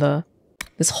ham on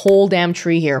this whole damn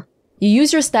tree here. You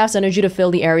use your staff's energy to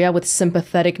fill the area with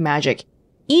sympathetic magic.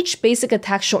 Each basic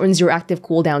attack shortens your active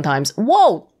cooldown times.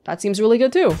 Whoa! That seems really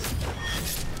good too.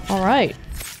 Alright.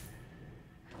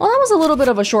 Well, that was a little bit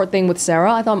of a short thing with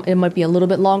Sera. I thought it might be a little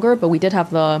bit longer, but we did have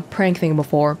the prank thing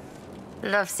before.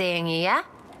 Love seeing you, yeah?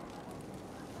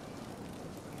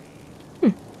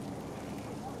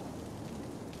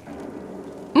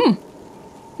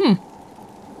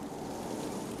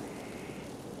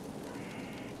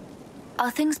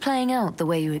 Are things playing out the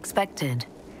way you expected?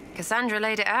 Cassandra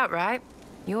laid it out right.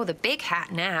 You're the big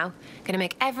hat now. Gonna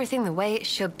make everything the way it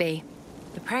should be.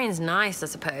 The praying's nice, I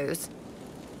suppose.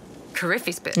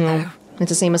 Coryphe's bit, though. It's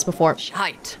the same as before.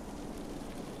 Shite.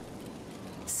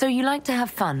 So you like to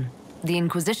have fun. The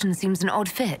Inquisition seems an odd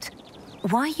fit.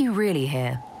 Why are you really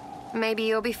here? Maybe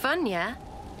you'll be fun, yeah?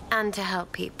 And to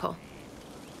help people.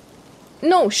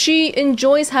 No, she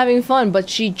enjoys having fun, but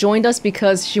she joined us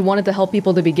because she wanted to help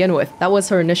people to begin with. That was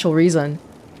her initial reason.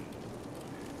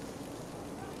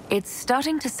 It's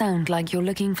starting to sound like you're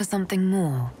looking for something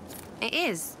more. It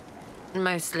is.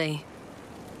 Mostly.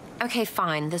 Okay,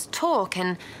 fine. There's talk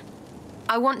and...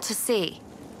 I want to see.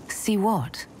 See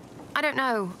what? I don't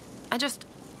know.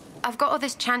 I've got all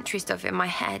this chantry stuff in my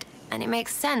head, and it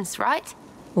makes sense, right?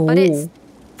 Ooh. But it's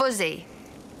fuzzy.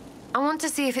 I want to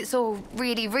see if it's all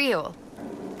really real.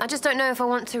 I just don't know if I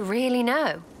want to really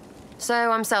know.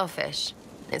 So I'm selfish.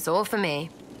 It's all for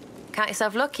me. Count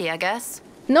yourself lucky, I guess.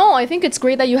 No, I think it's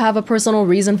great that you have a personal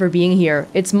reason for being here.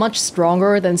 It's much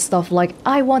stronger than stuff like,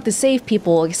 I want to save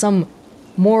people, like some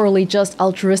morally just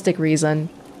altruistic reason.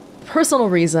 Personal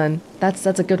reason, that's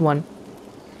a good one.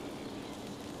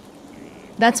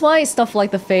 That's why stuff like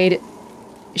the Fade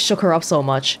shook her up so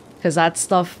much, because that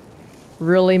stuff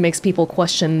really makes people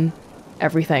question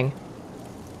everything.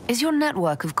 Is your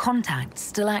network of contacts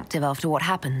still active after what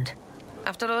happened?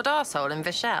 After Lord Arsehole and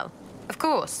Verchiel? Of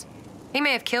course. He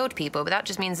may have killed people, but that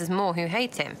just means there's more who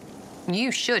hate him.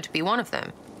 You should be one of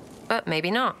them. But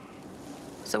maybe not.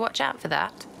 So watch out for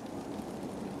that.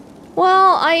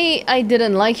 Well, I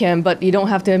didn't like him, but you don't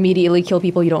have to immediately kill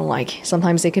people you don't like.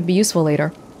 Sometimes they could be useful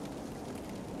later.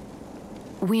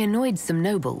 We annoyed some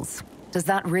nobles. Does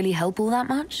that really help all that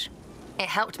much? It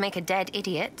helped make a dead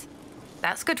idiot.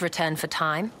 That's good return for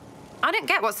time. I don't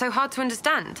get what's so hard to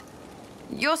understand.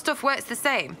 Your stuff works the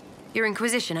same. Your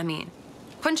Inquisition, I mean.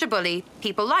 Punch a bully,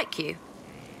 people like you.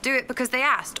 Do it because they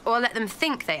asked, or let them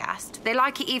think they asked. They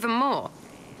like it even more.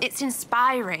 It's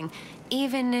inspiring,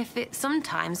 even if it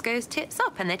sometimes goes tits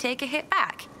up and they take a hit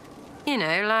back. You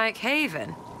know, like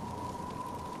Haven.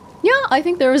 Yeah, I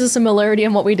think there is a similarity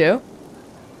in what we do.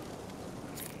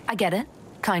 I get it,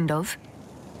 kind of.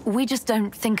 We just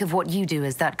don't think of what you do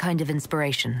as that kind of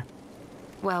inspiration.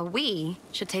 Well, we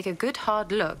should take a good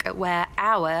hard look at where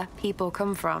our people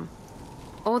come from.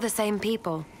 All the same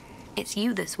people. It's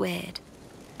you that's weird.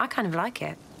 I kind of like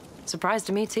it. Surprised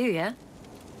to me too, yeah?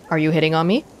 Are you hitting on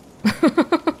me?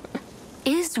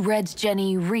 Is Red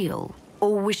Jenny real?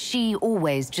 Or was she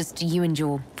always just you and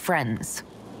your friends?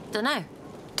 Dunno.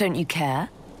 Don't you care?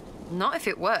 Not if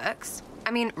it works.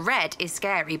 I mean, Red is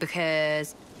scary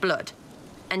because blood.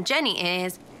 And Jenny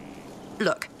is...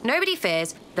 Look, nobody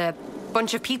fears the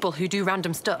bunch of people who do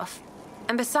random stuff.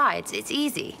 And besides, it's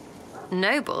easy.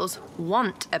 Nobles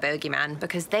want a bogeyman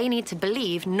because they need to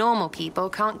believe normal people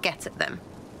can't get at them.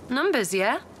 Numbers,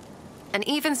 yeah? An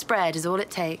even spread is all it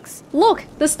takes. Look,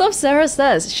 the stuff Sera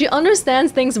says. She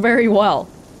understands things very well.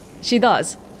 She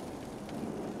does.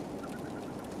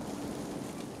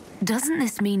 Doesn't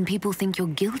this mean people think you're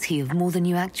guilty of more than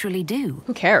you actually do?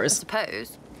 Who cares? I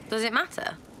suppose. Does it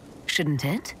matter? Shouldn't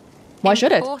it? Why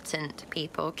should it? Important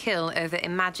people kill over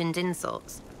imagined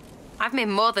insults. I've made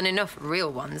more than enough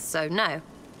real ones, so no.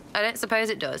 I don't suppose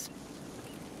it does.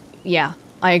 Yeah,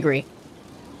 I agree.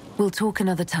 We'll talk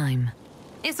another time.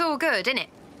 It's all good, innit?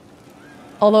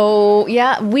 Although,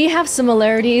 yeah, we have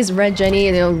similarities. Red Jenny,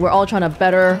 you know, we're all trying to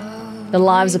better the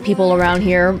lives of people around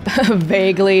here,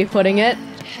 vaguely putting it.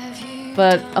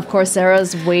 But, of course,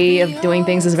 Sera's way of doing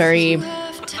things is very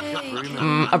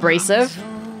abrasive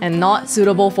and not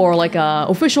suitable for, like, a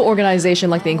official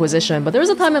organization like the Inquisition. But there's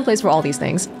a time and place for all these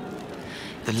things.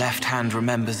 The left hand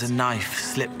remembers a knife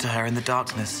slipped to her in the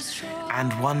darkness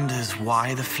and wonders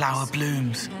why the flower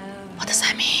blooms. What does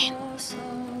that mean?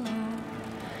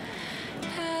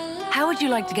 How would you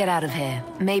like to get out of here?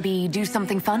 Maybe do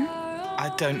something fun?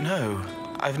 I don't know.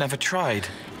 I've never tried.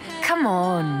 Come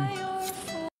on.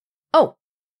 Oh.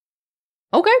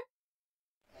 Okay.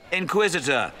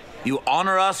 Inquisitor, you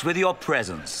honor us with your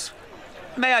presence.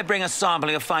 May I bring a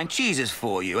sampling of fine cheeses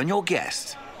for you and your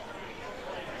guest?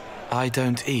 I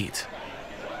don't eat.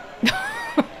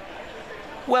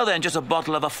 Well then, just a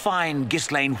bottle of a fine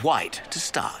Ghislaine White to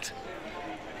start.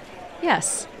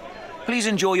 Yes. Please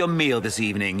enjoy your meal this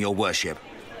evening, your worship.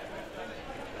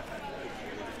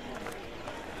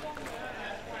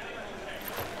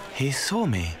 He saw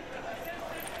me.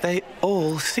 They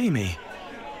all see me.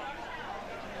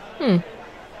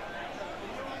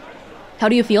 How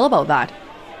do you feel about that?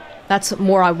 That's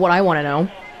more what I want to know.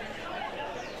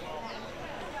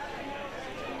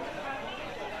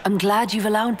 I'm glad you've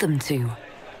allowed them to.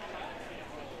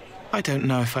 I don't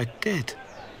know if I did.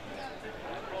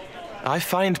 I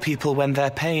find people when their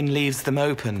pain leaves them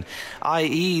open. I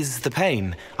ease the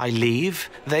pain. I leave,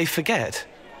 they forget.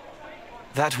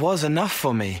 That was enough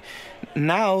for me.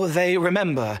 Now they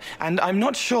remember, and I'm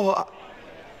not sure...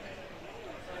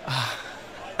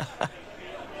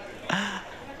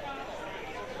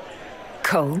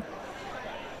 Cole?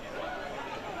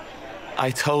 I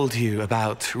told you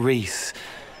about Reese,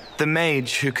 the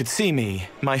mage who could see me,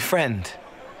 my friend.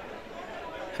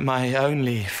 My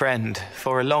only friend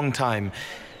for a long time.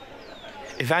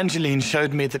 Evangeline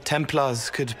showed me that Templars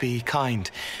could be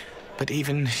kind, but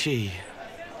even she...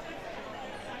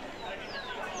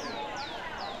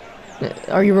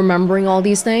 Are you remembering all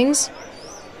these things?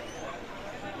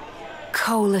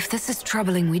 Cole, if this is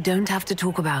troubling, we don't have to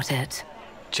talk about it.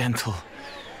 Gentle.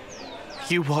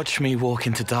 You watch me walk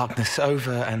into darkness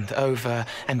over and over,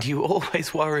 and you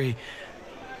always worry.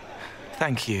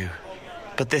 Thank you.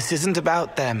 But this isn't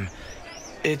about them.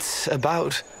 It's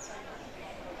about...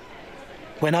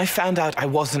 When I found out I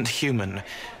wasn't human,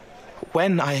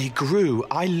 when I grew,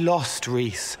 I lost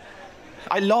Reese.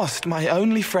 I lost my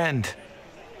only friend.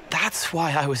 That's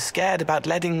why I was scared about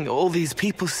letting all these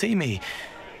people see me.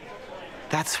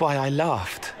 That's why I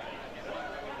laughed.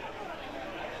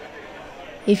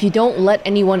 If you don't let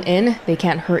anyone in, they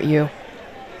can't hurt you.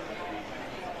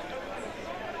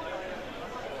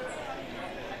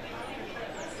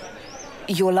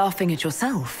 You're laughing at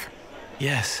yourself.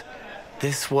 Yes.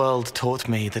 This world taught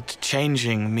me that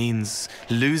changing means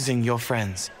losing your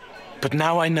friends. But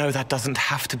now I know that doesn't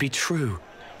have to be true.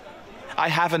 I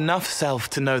have enough self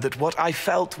to know that what I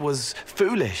felt was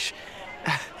foolish.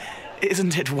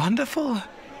 Isn't it wonderful?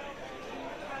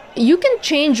 You can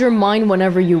change your mind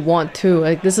whenever you want to.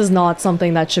 Like, this is not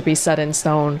something that should be set in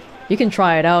stone. You can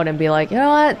try it out and be like, you know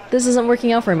what? This isn't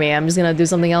working out for me. I'm just gonna do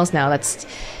something else now. That's...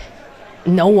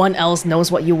 No one else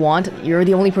knows what you want. You're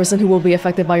the only person who will be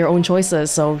affected by your own choices,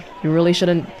 so you really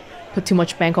shouldn't put too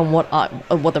much bank on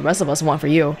what the rest of us want for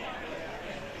you.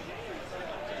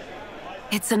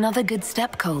 It's another good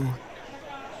step, Cole.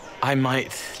 I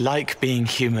might like being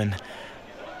human.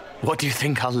 What do you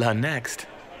think I'll learn next?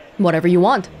 Whatever you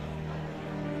want.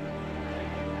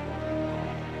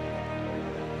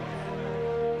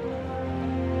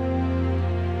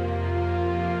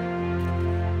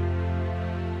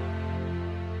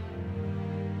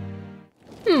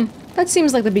 That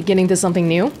seems like the beginning to something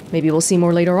new. Maybe we'll see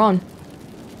more later on.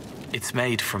 It's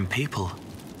made from people.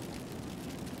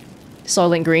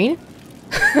 Soylent Green?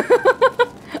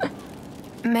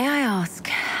 May I ask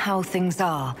how things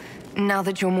are, now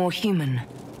that you're more human?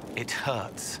 It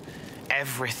hurts.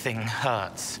 Everything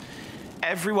hurts.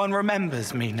 Everyone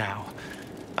remembers me now.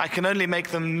 I can only make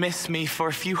them miss me for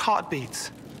a few heartbeats.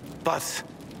 But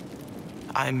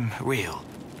I'm real.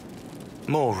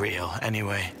 More real,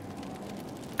 anyway.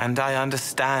 And I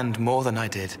understand more than I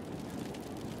did.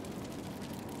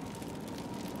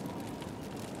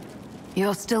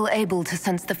 You're still able to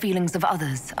sense the feelings of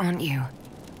others, aren't you?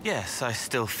 Yes, I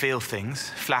still feel things,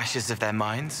 flashes of their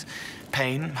minds.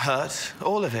 Pain, hurt,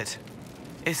 all of it.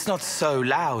 It's not so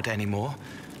loud anymore.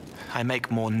 I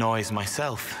make more noise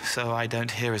myself, so I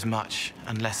don't hear as much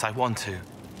unless I want to.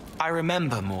 I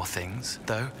remember more things,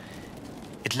 though.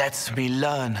 It lets me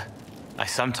learn. I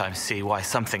sometimes see why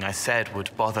something I said would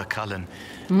bother Cullen.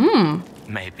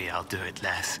 Maybe I'll do it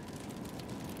less.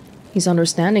 He's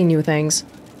understanding new things.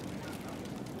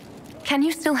 Can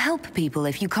you still help people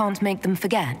if you can't make them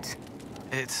forget?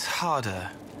 It's harder.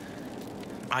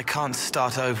 I can't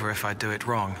start over if I do it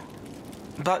wrong.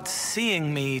 But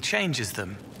seeing me changes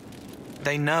them.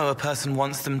 They know a person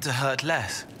wants them to hurt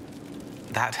less.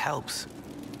 That helps.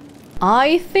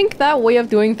 I think that way of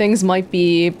doing things might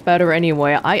be better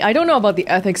anyway. I don't know about the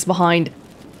ethics behind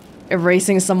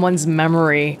erasing someone's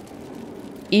memory.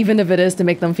 Even if it is to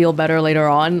make them feel better later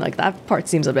on. Like, that part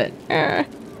seems a bit...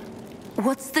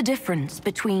 What's the difference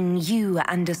between you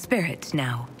and a spirit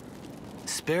now?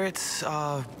 Spirits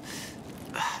are...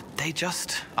 they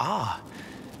just are.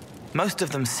 Most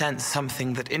of them sense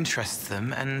something that interests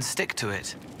them and stick to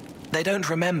it. They don't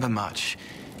remember much.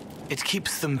 It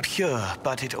keeps them pure,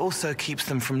 but it also keeps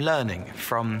them from learning,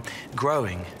 from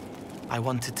growing. I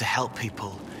wanted to help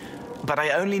people, but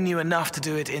I only knew enough to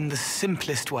do it in the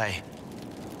simplest way.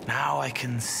 Now I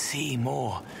can see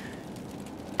more.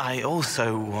 I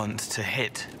also want to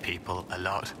hit people a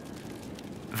lot.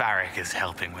 Varric is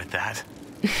helping with that.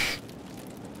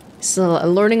 So,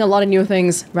 learning a lot of new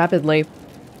things rapidly.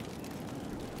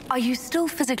 Are you still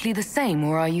physically the same,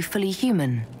 or are you fully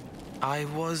human? I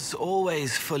was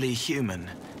always fully human.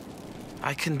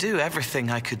 I can do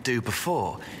everything I could do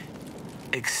before,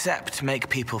 except make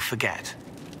people forget.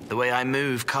 The way I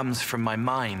move comes from my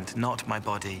mind, not my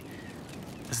body.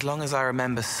 As long as I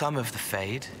remember some of the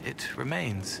Fade, it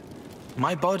remains.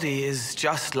 My body is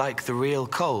just like the real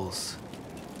Cole's,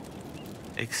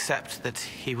 except that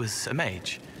he was a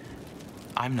mage.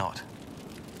 I'm not.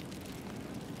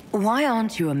 Why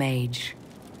aren't you a mage?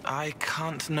 I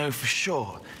can't know for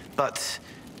sure, but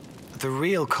the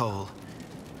real Cole,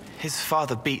 his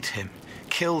father beat him,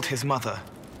 killed his mother.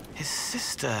 His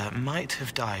sister might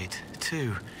have died,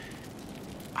 too.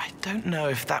 I don't know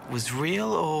if that was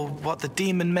real or what the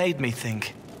demon made me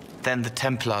think. Then the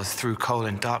Templars threw Cole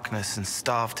in darkness and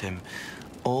starved him,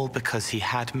 all because he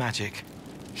had magic.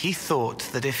 He thought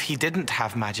that if he didn't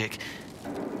have magic,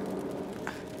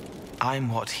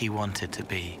 I'm what he wanted to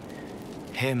be.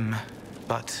 Him,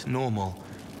 but normal.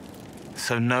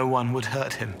 So no one would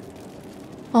hurt him.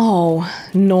 Oh,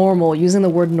 normal. Using the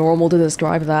word normal to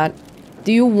describe that.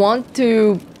 Do you want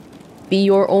to be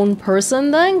your own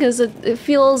person then? Because it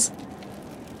feels...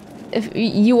 If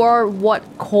you are what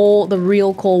Cole, the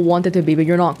real Cole, wanted to be, but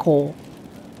you're not Cole.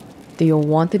 Do you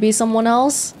want to be someone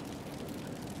else?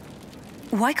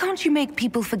 Why can't you make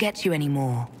people forget you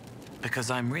anymore?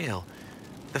 Because I'm real.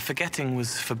 The forgetting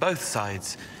was for both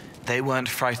sides. They weren't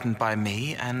frightened by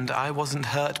me, and I wasn't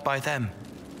hurt by them.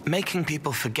 Making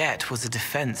people forget was a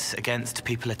defense against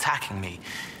people attacking me,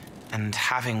 and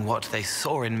having what they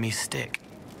saw in me stick.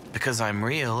 Because I'm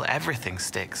real, everything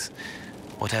sticks.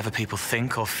 Whatever people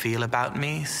think or feel about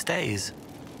me stays.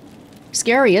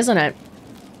 Scary, isn't it?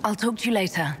 I'll talk to you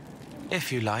later.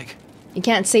 If you like. You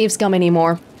can't save scum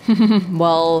anymore.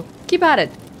 Well, keep at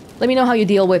it. Let me know how you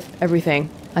deal with everything.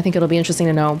 I think it'll be interesting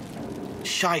to know.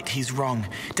 Shite, he's wrong.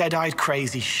 Dead-eyed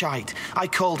crazy, shite. I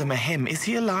called him a him. Is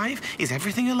he alive? Is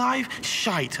everything alive?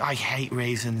 Shite, I hate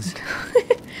raisins.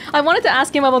 I wanted to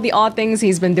ask him about the odd things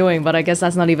he's been doing, but I guess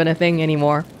that's not even a thing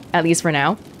anymore. At least for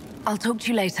now. I'll talk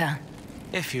to you later.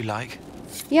 If you like.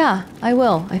 Yeah, I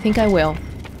will. I think I will.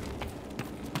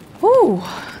 Whew.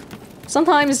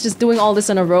 Sometimes just doing all this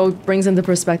in a row brings into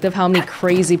perspective how many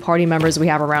crazy party members we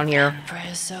have around here.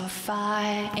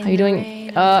 How are you doing?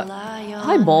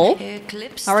 Hi, Bull.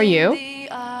 How are you?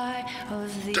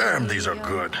 Damn, these are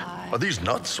good. Are these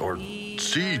nuts or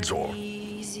seeds or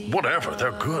whatever?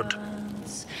 They're good.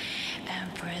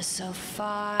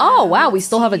 Oh, wow, we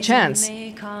still have a chance.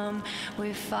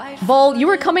 Bull, you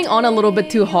were coming on a little bit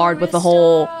too hard with the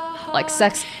whole, like,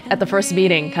 sex at the first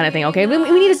meeting kind of thing, okay? We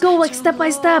need to go, like, step by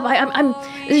step.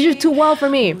 This is just too wild for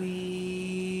me.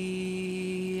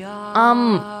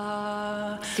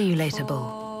 See you later,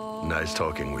 Bull. Nice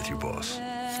talking with you, boss.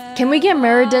 Can we get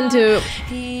Meriden to...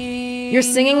 Your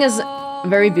singing is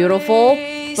very beautiful,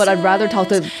 but I'd rather talk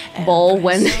to Bull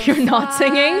when you're not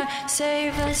singing.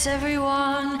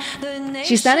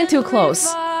 She's standing too close.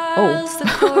 Oh.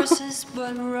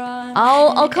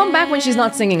 I'll come back when she's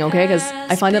not singing, okay? Because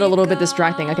I find it a little bit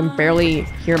distracting. I can barely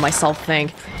hear myself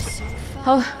think.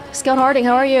 Oh, Scout Harding,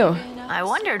 how are you? I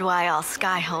wondered why all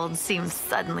Skyhold seemed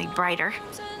suddenly brighter.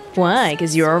 Why?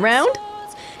 Because you're around?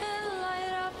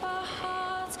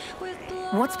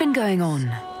 What's been going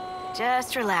on?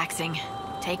 Just relaxing,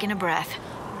 taking a breath.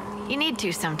 You need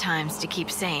to sometimes to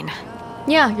keep sane.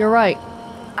 Yeah, you're right.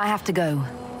 I have to go.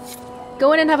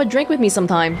 Go in and have a drink with me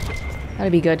sometime.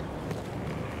 That'd be good.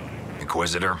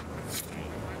 Inquisitor.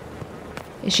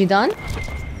 Is she done?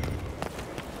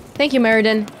 Thank you,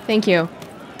 Meriden. Thank you.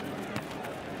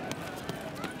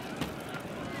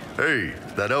 Hey,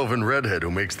 that elven redhead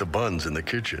who makes the buns in the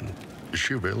kitchen. Is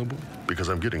she available? Because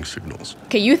I'm getting signals.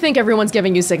 Okay, you think everyone's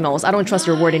giving you signals. I don't trust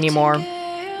your word anymore.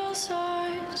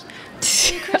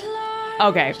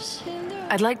 Okay.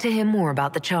 I'd like to hear more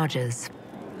about the charges.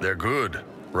 They're good.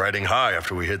 Riding high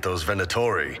after we hit those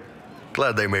Venatori.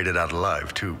 Glad they made it out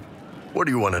alive, too. What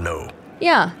do you want to know?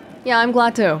 Yeah, I'm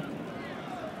glad too.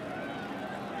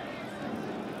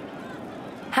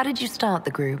 How did you start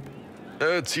the group?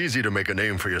 It's easy to make a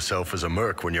name for yourself as a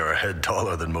merc when you're a head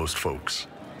taller than most folks.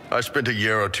 I spent a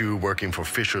year or two working for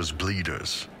Fisher's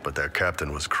Bleeders, but their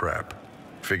captain was crap.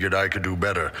 Figured I could do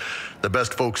better. The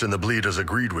best folks in the Bleeders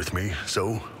agreed with me,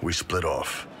 so we split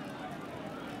off.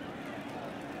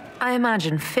 I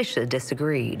imagine Fisher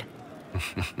disagreed.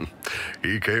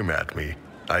 He came at me.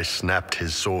 I snapped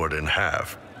his sword in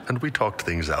half, and we talked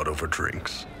things out over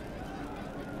drinks.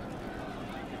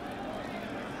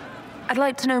 I'd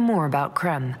like to know more about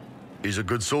Krem. He's a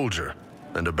good soldier,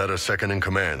 and a better second in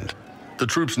command. The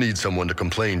troops need someone to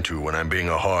complain to when I'm being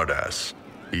a hard-ass.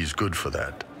 He's good for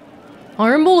that.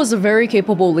 Iron Bull is a very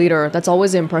capable leader. That's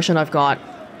always the impression I've got.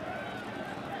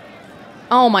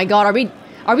 Oh my god,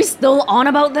 are we still on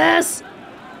about this?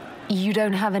 You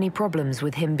don't have any problems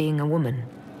with him being a woman?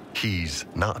 He's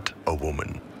not a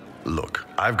woman. Look,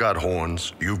 I've got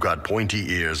horns, you've got pointy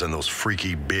ears, and those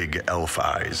freaky big elf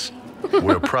eyes.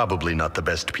 We're probably not the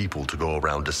best people to go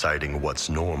around deciding what's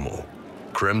normal.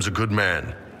 Krem's a good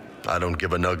man. I don't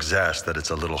give a nug's ass that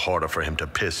it's a little harder for him to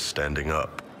piss standing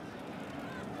up.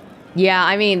 Yeah,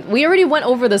 I mean, we already went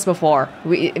over this before.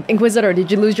 Inquisitor,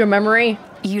 did you lose your memory?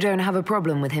 You don't have a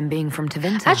problem with him being from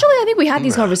Tevinter? Actually, I think we had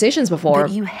these conversations before.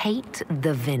 But you hate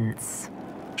the Vince.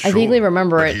 Sure, I vaguely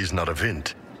remember it. He's not a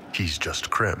Vint. He's just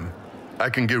Krem. I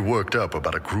can get worked up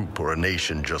about a group or a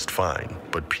nation just fine,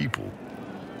 but people...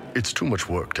 It's too much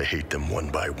work to hate them one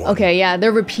by one. Okay, yeah,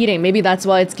 they're repeating. Maybe that's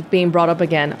why it's being brought up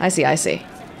again. I see.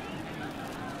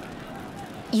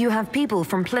 You have people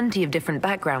from plenty of different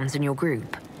backgrounds in your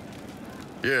group.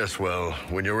 Yes, well,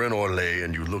 when you're in Orlais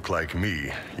and you look like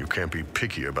me, you can't be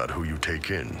picky about who you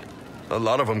take in. A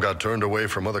lot of them got turned away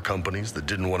from other companies that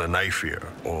didn't want a knife here,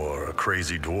 or a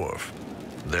crazy dwarf.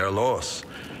 Their loss.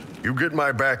 You get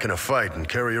my back in a fight and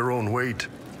carry your own weight,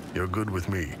 you're good with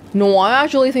me. No, I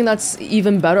actually think that's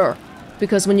even better.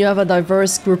 Because when you have a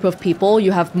diverse group of people,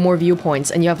 you have more viewpoints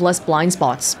and you have less blind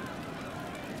spots.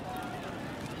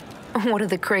 What are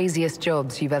the craziest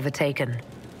jobs you've ever taken?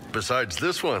 Besides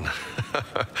this one,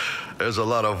 there's a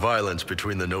lot of violence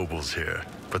between the nobles here.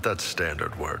 but that's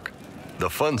standard work. The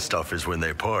fun stuff is when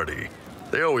they party.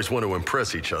 They always want to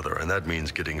impress each other, and that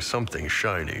means getting something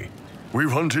shiny.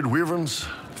 We've hunted wyverns,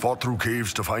 fought through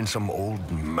caves to find some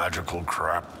old magical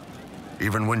crap.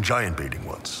 Even went giant baiting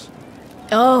once.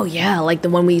 Oh yeah, like the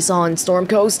one we saw in Storm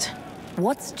Coast.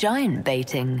 What's giant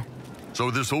baiting? So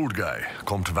this old guy,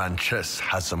 Comte Van Chess,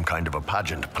 has some kind of a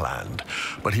pageant planned,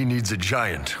 but he needs a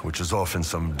giant, which is off in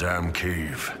some damn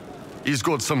cave. He's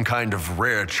got some kind of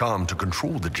rare charm to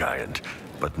control the giant,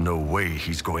 but no way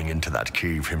he's going into that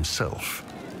cave himself.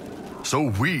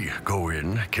 So we go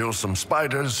in, kill some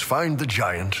spiders, find the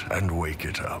giant, and wake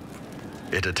it up.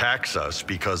 It attacks us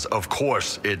because, of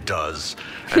course, it does.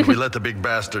 And we let the big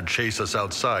bastard chase us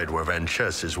outside where Van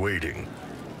Chess is waiting.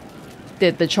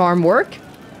 Did the charm work?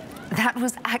 That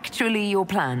was actually your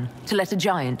plan, to let a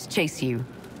giant chase you.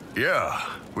 Yeah,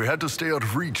 we had to stay out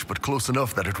of reach, but close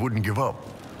enough that it wouldn't give up.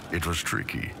 It was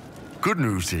tricky. Good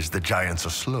news is the giants are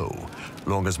slow.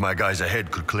 Long as my guys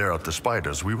ahead could clear out the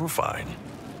spiders, we were fine.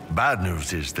 Bad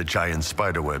news is the giant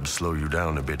spiderwebs slow you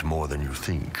down a bit more than you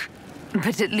think.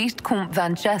 But at least Comte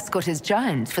Van Chess got his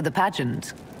giant for the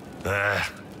pageant.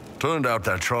 Turned out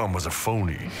that charm was a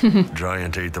phony.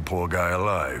 Giant ate the poor guy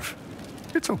alive.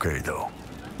 It's okay, though.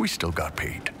 We still got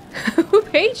paid. Who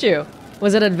paid you?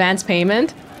 Was it advance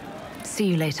payment? See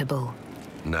you later, Bull.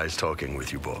 Nice talking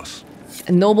with you, boss.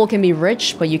 A noble can be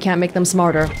rich, but you can't make them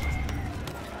smarter.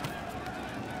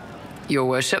 Your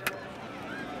worship?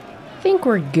 Think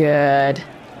we're good.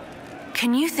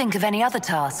 Can you think of any other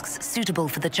tasks suitable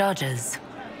for the Chargers?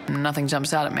 Nothing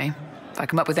jumps out at me. If I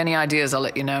come up with any ideas, I'll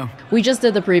let you know. We just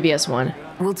did the previous one.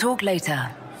 We'll talk later.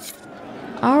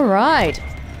 All right.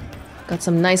 Got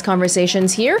some nice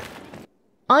conversations here.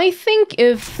 I think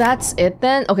if that's it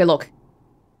then... Okay, look.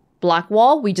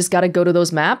 Blackwall, we just gotta go to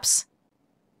those maps.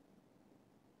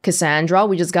 Cassandra,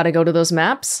 we just gotta go to those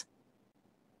maps.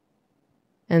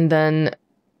 And then...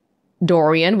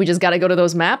 Dorian, we just gotta go to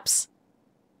those maps.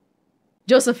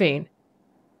 Josephine.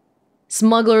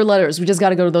 Smuggler letters, we just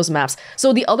gotta go to those maps.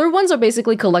 So the other ones are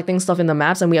basically collecting stuff in the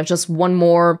maps, and we have just one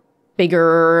more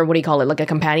bigger, what do you call it, like a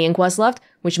companion quest left,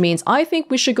 which means I think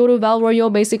we should go to Val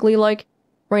Royeaux basically like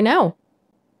right now.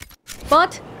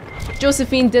 But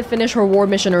Josephine did finish her war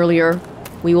mission earlier.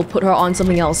 We will put her on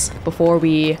something else before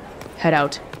we head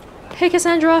out. Hey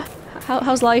Cassandra,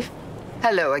 how's life?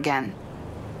 Hello again.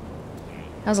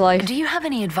 How's life? Do you have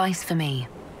any advice for me?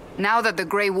 Now that the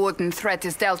Grey Warden threat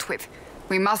is dealt with,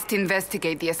 we must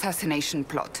investigate the assassination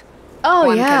plot. Oh,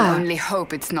 One yeah. can only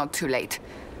hope it's not too late.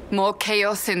 More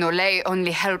chaos in Olay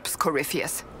only helps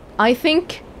Corypheus. I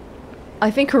think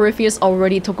Corypheus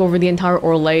already took over the entire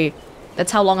Orlais.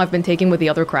 That's how long I've been taking with the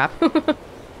other crap.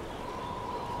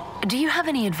 Do you have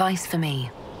any advice for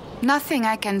me? Nothing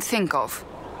I can think of.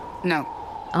 No.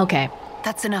 Okay.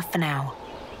 That's enough for now.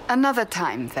 Another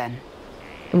time, then.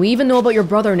 And we even know about your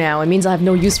brother now. It means I have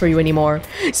no use for you anymore.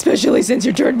 Especially since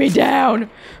you turned me down.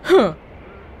 Huh.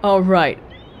 Alright.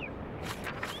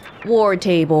 War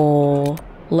table.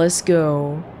 Let's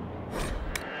go.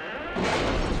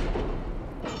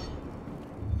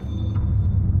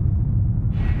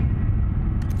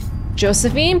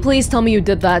 Josephine, please tell me you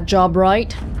did that job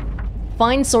right.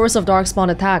 Find source of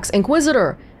Darkspawn attacks.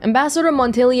 Inquisitor. Ambassador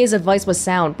Montelier's advice was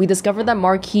sound. We discovered that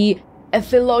Marquis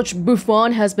Ephiloch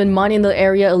Buffon has been mining the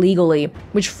area illegally,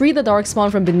 which freed the Darkspawn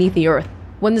from beneath the earth.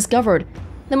 When discovered,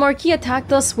 the Marquis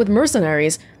attacked us with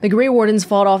mercenaries. The Grey Wardens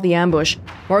fought off the ambush.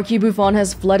 Marquis Buffon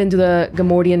has fled into the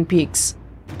Gamordian peaks.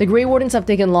 The Grey Wardens have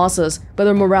taken losses, but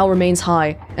their morale remains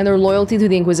high, and their loyalty to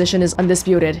the Inquisition is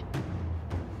undisputed.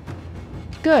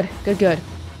 Good, good, good.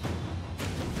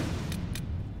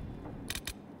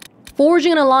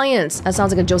 Forging an alliance. That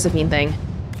sounds like a Josephine thing.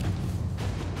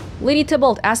 Lady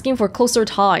Tybalt asking for closer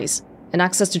ties and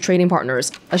access to trading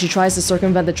partners as she tries to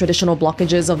circumvent the traditional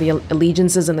blockages of the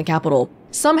allegiances in the capital.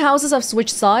 Some houses have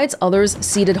switched sides, others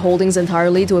ceded holdings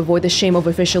entirely to avoid the shame of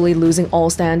officially losing all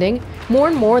standing. More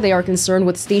and more they are concerned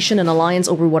with station and alliance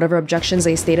over whatever objections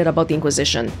they stated about the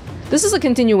Inquisition. This is a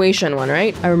continuation one,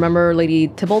 right? I remember Lady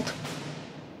Tybalt.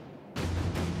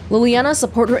 Liliana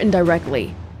support her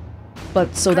indirectly,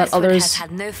 but so that others has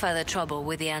had no further trouble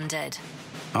with the undead.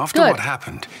 After Good. what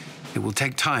happened, it will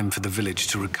take time for the village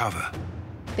to recover.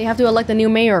 They have to elect a new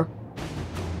mayor.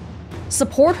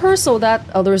 Support her so that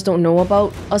others don't know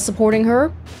about us supporting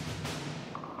her.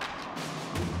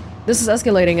 This is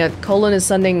escalating. Cullen is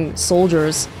sending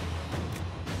soldiers.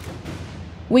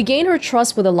 We gain her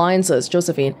trust with alliances,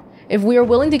 Josephine. If we are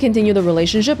willing to continue the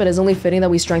relationship, it is only fitting that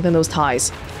we strengthen those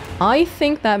ties. I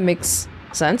think that makes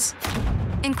sense.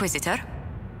 Inquisitor?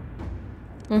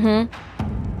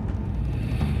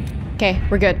 Okay,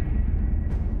 we're good.